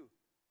have to do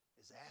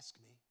is ask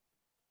me,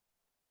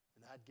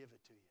 and I'd give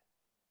it to you.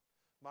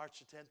 March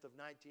the 10th of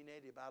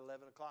 1980, about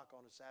 11 o'clock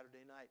on a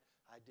Saturday night,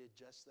 I did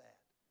just that.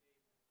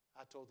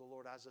 I told the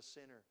Lord I was a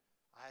sinner.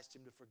 I asked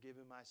Him to forgive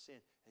me my sin.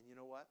 And you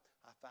know what?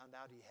 I found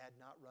out He had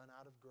not run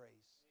out of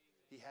grace.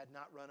 He had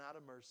not run out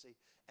of mercy,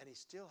 and He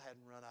still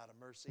hadn't run out of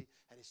mercy,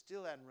 and He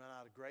still hadn't run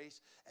out of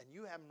grace, and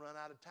you haven't run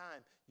out of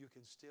time. You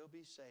can still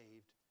be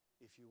saved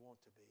if you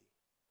want to be.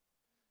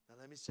 Now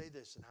let me say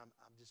this, and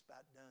I'm just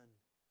about done.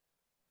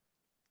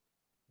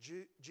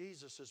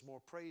 Jesus is more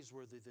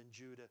praiseworthy than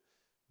Judah.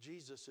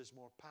 Jesus is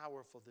more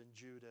powerful than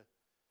Judah.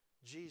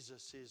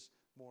 Jesus is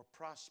more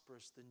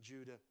prosperous than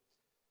Judah.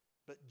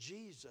 But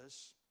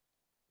Jesus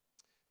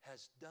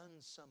has done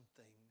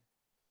something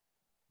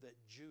that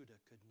Judah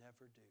could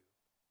never do.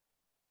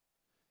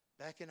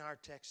 Back in our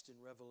text in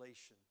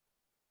Revelation,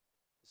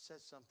 it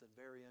says something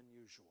very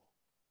unusual.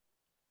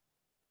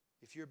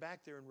 If you're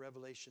back there in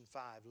Revelation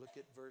 5, look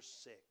at verse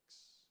 6.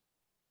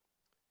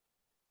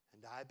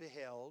 And I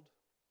beheld,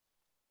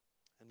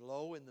 and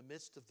lo, in the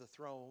midst of the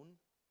throne,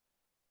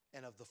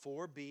 and of the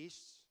four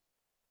beasts,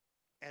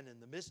 and in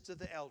the midst of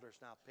the elders.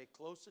 Now pay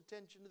close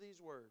attention to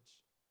these words.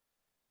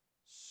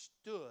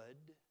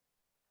 Stood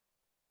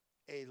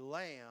a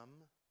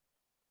lamb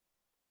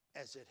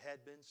as it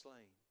had been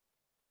slain.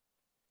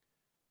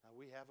 Now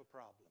we have a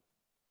problem.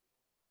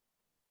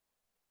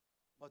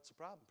 What's the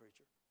problem,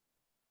 preacher?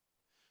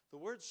 The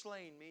word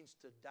slain means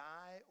to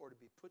die or to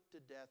be put to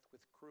death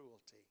with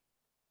cruelty.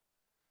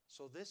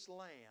 So this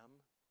lamb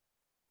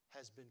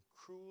has been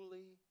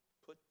cruelly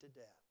put to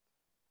death.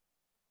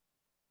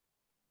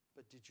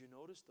 But did you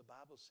notice the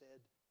Bible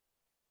said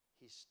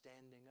He's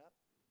standing up?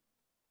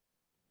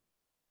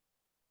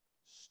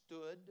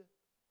 Stood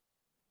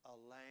a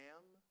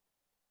lamb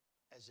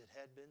as it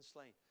had been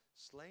slain.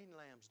 Slain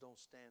lambs don't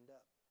stand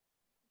up.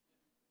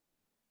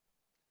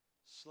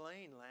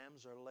 Slain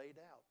lambs are laid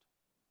out.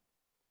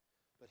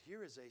 But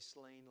here is a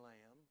slain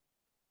lamb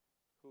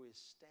who is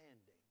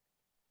standing.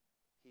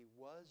 He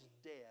was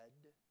dead,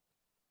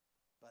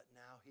 but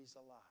now He's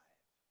alive.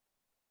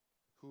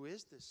 Who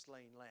is this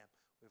slain lamb?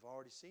 We've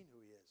already seen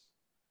who He is.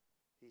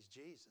 He's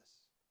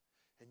Jesus.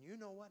 And you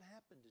know what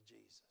happened to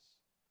Jesus?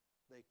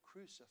 They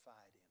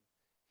crucified Him.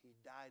 He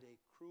died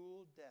a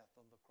cruel death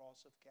on the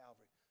cross of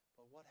Calvary.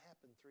 But what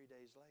happened 3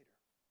 days later?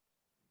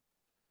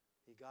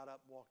 He got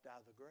up and walked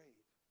out of the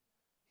grave.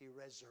 He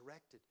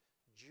resurrected.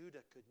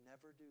 Judah could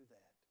never do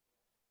that.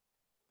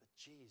 But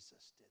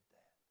Jesus did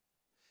that.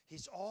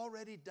 He's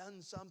already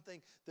done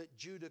something that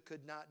Judah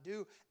could not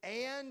do,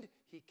 and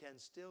He can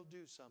still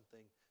do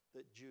something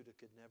that Judah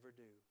could never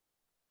do.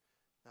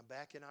 Now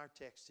back in our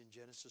text in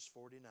Genesis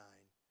 49,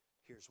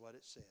 here's what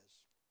it says.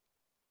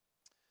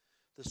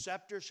 The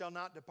scepter shall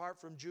not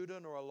depart from Judah,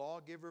 nor a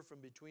lawgiver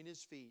from between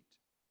his feet,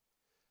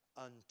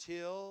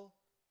 until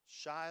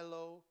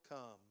Shiloh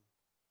come,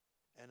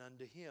 and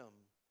unto him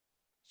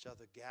shall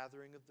the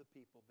gathering of the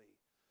people be.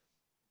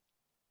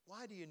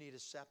 Why do you need a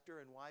scepter,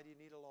 and why do you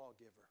need a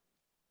lawgiver?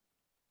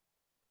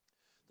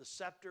 The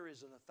scepter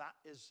is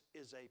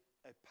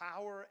a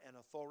power and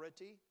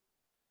authority,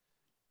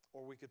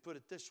 or we could put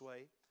it this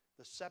way,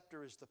 the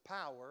scepter is the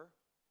power,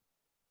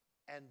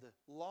 and the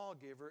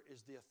lawgiver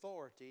is the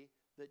authority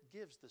that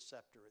gives the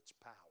scepter its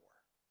power.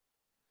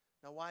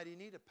 Now, why do you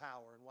need a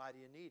power, and why do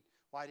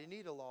you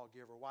need a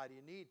lawgiver? Why do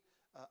you need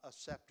a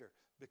scepter?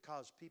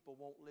 Because people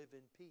won't live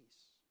in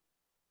peace.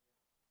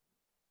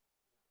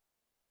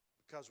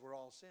 Because we're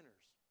all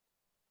sinners.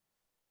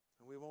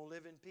 And we won't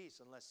live in peace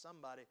unless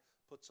somebody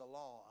puts a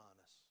law on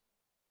us.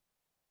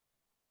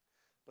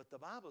 But the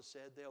Bible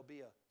said there'll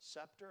be a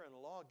scepter and a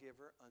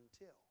lawgiver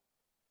until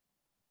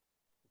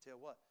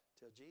what?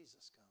 Till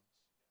Jesus comes.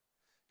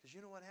 Because you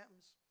know what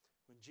happens?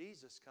 When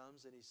Jesus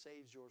comes and He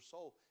saves your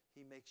soul,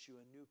 He makes you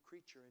a new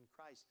creature in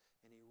Christ.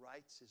 And He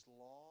writes His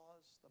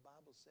laws, the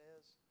Bible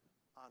says,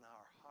 on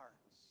our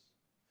hearts.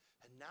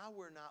 And now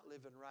we're not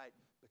living right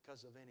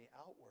because of any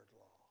outward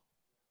law.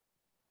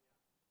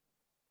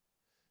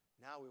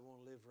 Now we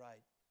won't live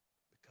right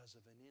because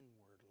of an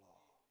inward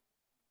law.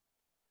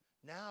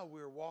 Now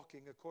we're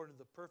walking according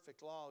to the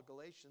perfect law,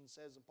 Galatians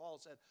says, and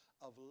Paul said,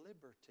 of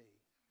liberty.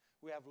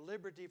 We have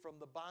liberty from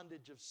the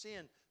bondage of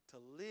sin to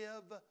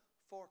live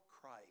for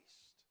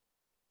Christ.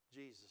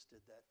 Jesus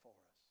did that for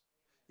us.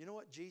 You know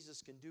what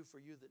Jesus can do for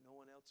you that no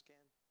one else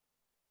can?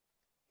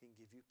 He can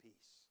give you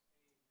peace.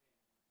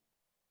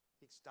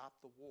 He can stop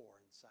the war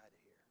inside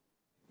of here.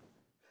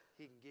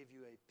 He can give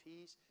you a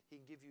peace.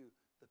 He can give you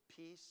the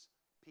peace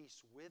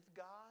with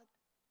God,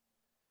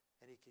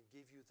 and He can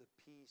give you the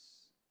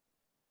peace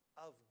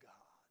of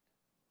God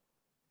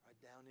right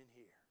down in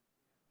here.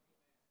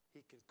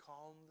 He can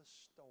calm the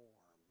storm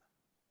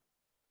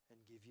and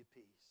give you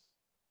peace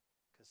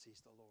because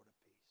He's the Lord of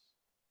peace.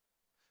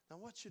 Now,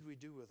 what should we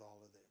do with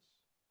all of this?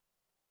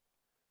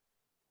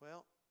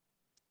 Well,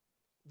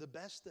 the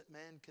best that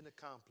man can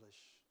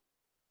accomplish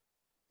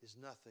is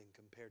nothing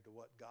compared to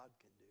what God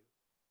can do.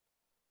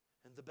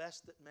 And the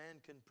best that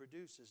man can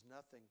produce is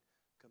nothing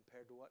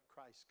compared to what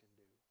Christ can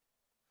do.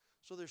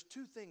 So there's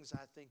two things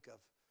I think of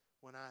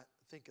when I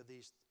think of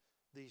these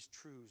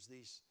truths,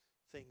 these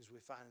things we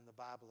find in the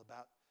Bible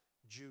about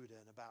Judah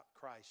and about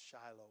Christ,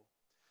 Shiloh.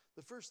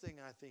 The first thing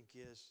I think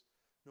is,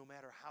 no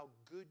matter how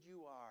good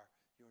you are,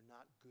 you're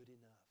not good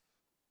enough.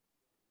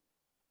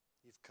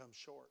 You've come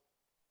short.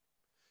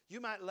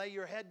 You might lay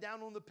your head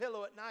down on the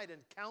pillow at night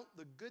and count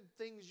the good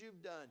things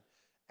you've done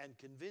and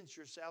convince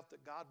yourself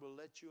that God will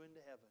let you into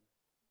heaven.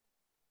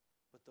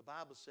 But the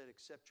Bible said,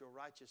 except your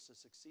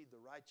righteousness exceed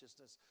the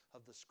righteousness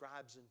of the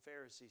scribes and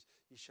Pharisees,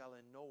 you shall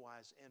in no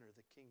wise enter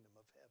the kingdom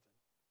of heaven.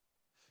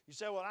 You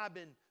say, well, I've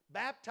been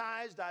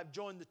baptized, I've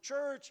joined the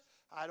church,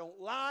 I don't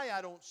lie,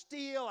 I don't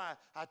steal,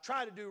 I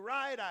try to do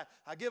right,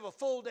 I give a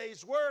full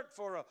day's work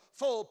for a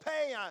full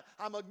pay,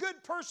 I'm a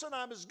good person,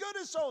 I'm as good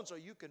as so-and-so.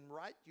 You can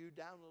write you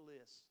down a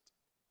list,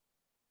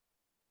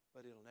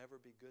 but it'll never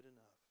be good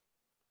enough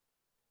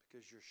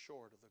because you're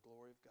short of the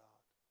glory of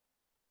God.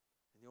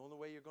 And the only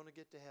way you're going to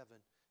get to heaven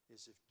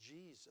is if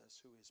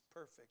Jesus, who is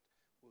perfect,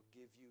 will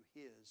give you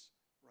His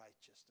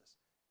righteousness.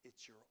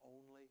 It's your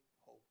only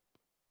hope.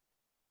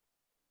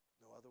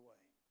 No other way.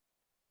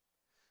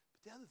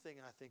 But the other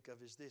thing I think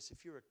of is this.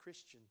 If you're a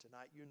Christian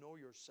tonight, you know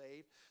you're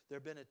saved. There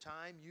have been a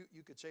time,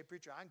 you could say,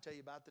 preacher, I can tell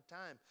you about the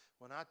time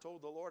when I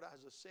told the Lord I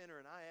was a sinner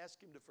and I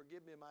asked Him to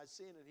forgive me of my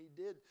sin, and He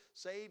did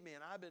save me,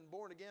 and I've been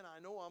born again. I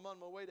know I'm on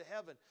my way to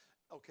heaven.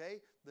 Okay,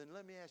 then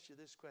let me ask you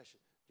this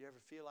question. Do you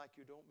ever feel like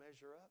you don't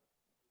measure up?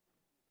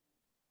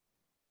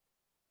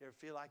 You ever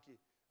feel like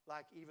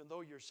even though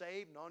you're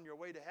saved and on your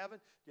way to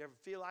heaven, do you ever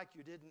feel like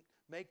you didn't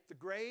make the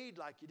grade,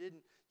 like you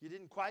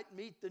didn't quite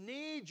meet the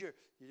needs? You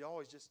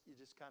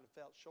just kind of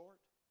felt short?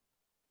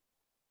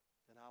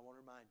 Then I want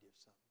to remind you of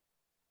something.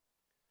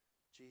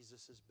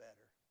 Jesus is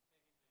better.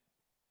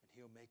 And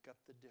He'll make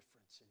up the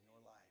difference in your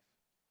life.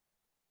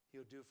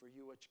 He'll do for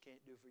you what you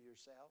can't do for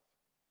yourself.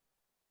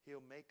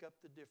 He'll make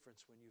up the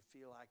difference when you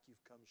feel like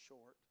you've come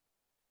short.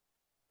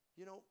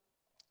 You know,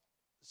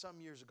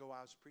 some years ago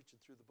I was preaching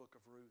through the book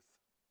of Ruth.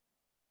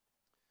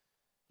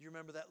 You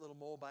remember that little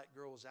Moabite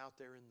girl was out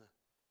there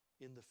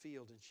in the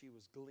field and she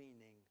was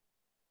gleaning.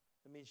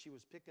 I mean, she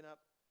was picking up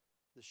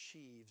the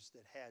sheaves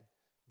that had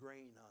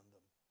grain on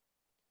them.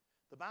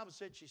 The Bible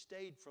said she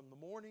stayed from the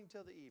morning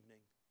till the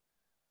evening.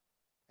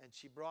 And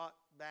she brought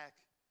back,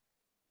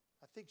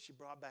 I think she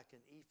brought back an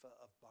ephah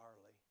of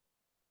barley.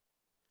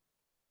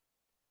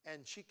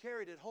 And she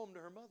carried it home to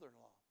her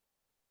mother-in-law.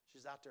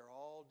 She's out there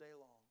all day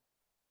long.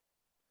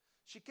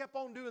 She kept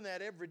on doing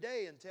that every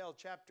day until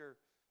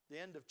The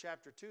end of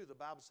chapter 2, the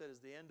Bible said,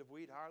 is the end of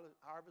wheat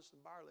harvest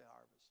and barley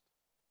harvest.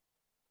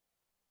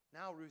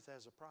 Now Ruth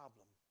has a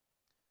problem.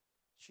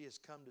 She has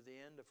come to the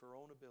end of her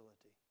own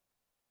ability.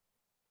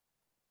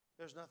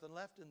 There's nothing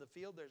left in the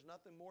field. There's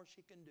nothing more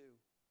she can do.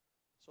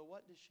 So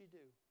what does she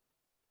do?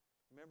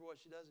 Remember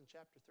what she does in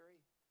chapter 3?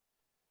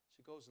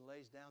 She goes and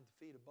lays down at the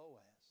feet of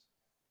Boaz.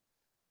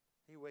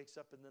 He wakes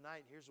up in the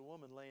night. Here's a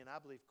woman laying, I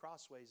believe,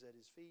 crossways at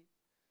his feet.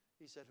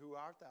 He said, who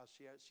art thou?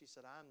 She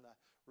said, I'm the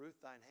Ruth,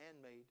 thine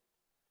handmaid.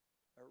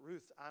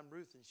 Ruth, I'm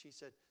Ruth. And she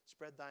said,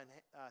 spread thine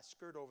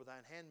skirt over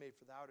thine handmaid,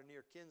 for thou art a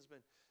near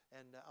kinsman.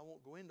 And I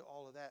won't go into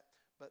all of that.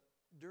 But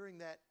during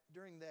that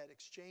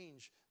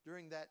exchange,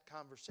 during that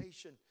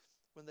conversation,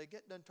 when they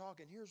get done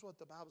talking, here's what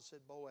the Bible said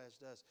Boaz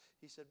does.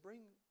 He said,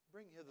 bring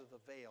hither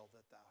the veil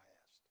that thou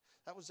hast.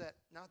 That was that,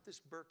 not this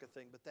burqa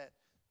thing, but that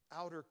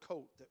outer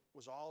coat that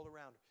was all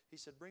around her. He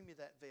said, bring me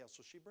that veil.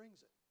 So she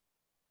brings it.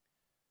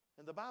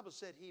 And the Bible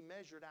said he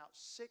measured out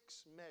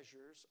 6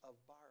 measures of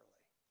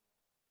barley.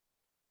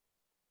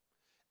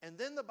 And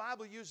then the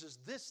Bible uses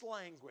this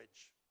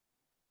language.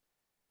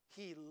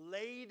 He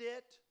laid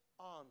it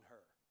on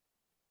her.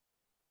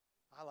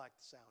 I like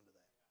the sound of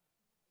that.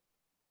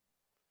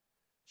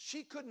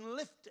 She couldn't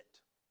lift it.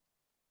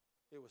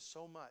 It was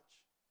so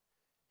much.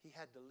 He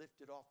had to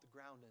lift it off the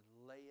ground and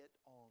lay it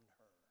on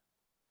her.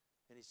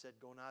 And he said,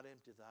 go not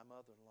empty thy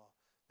mother-in-law.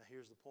 Now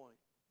here's the point.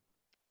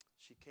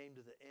 She came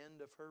to the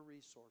end of her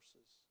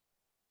resources.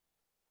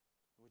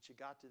 And when she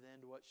got to the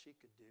end of what she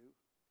could do,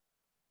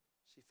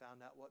 she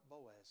found out what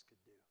Boaz could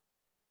do.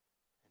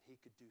 And he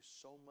could do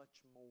so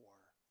much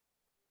more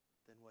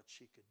than what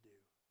she could do.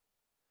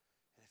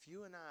 And if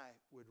you and I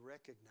would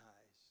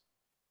recognize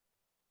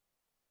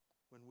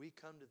when we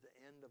come to the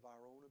end of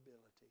our own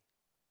ability,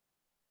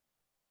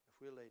 if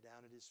we lay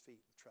down at his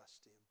feet and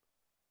trust him,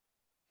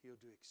 he'll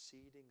do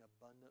exceeding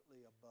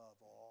abundantly above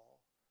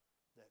all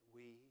that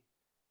we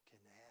can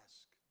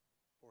ask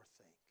or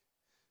think.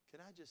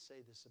 Can I just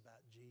say this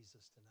about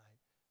Jesus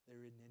tonight?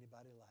 There isn't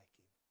anybody like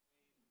him.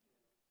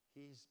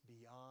 He's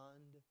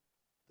beyond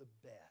the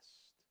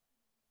best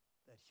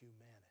that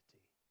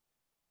humanity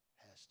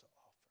has to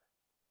offer.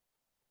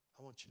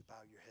 I want you to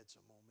bow your heads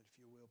a moment, if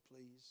you will,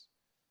 please.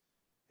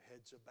 Your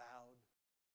heads are bowed.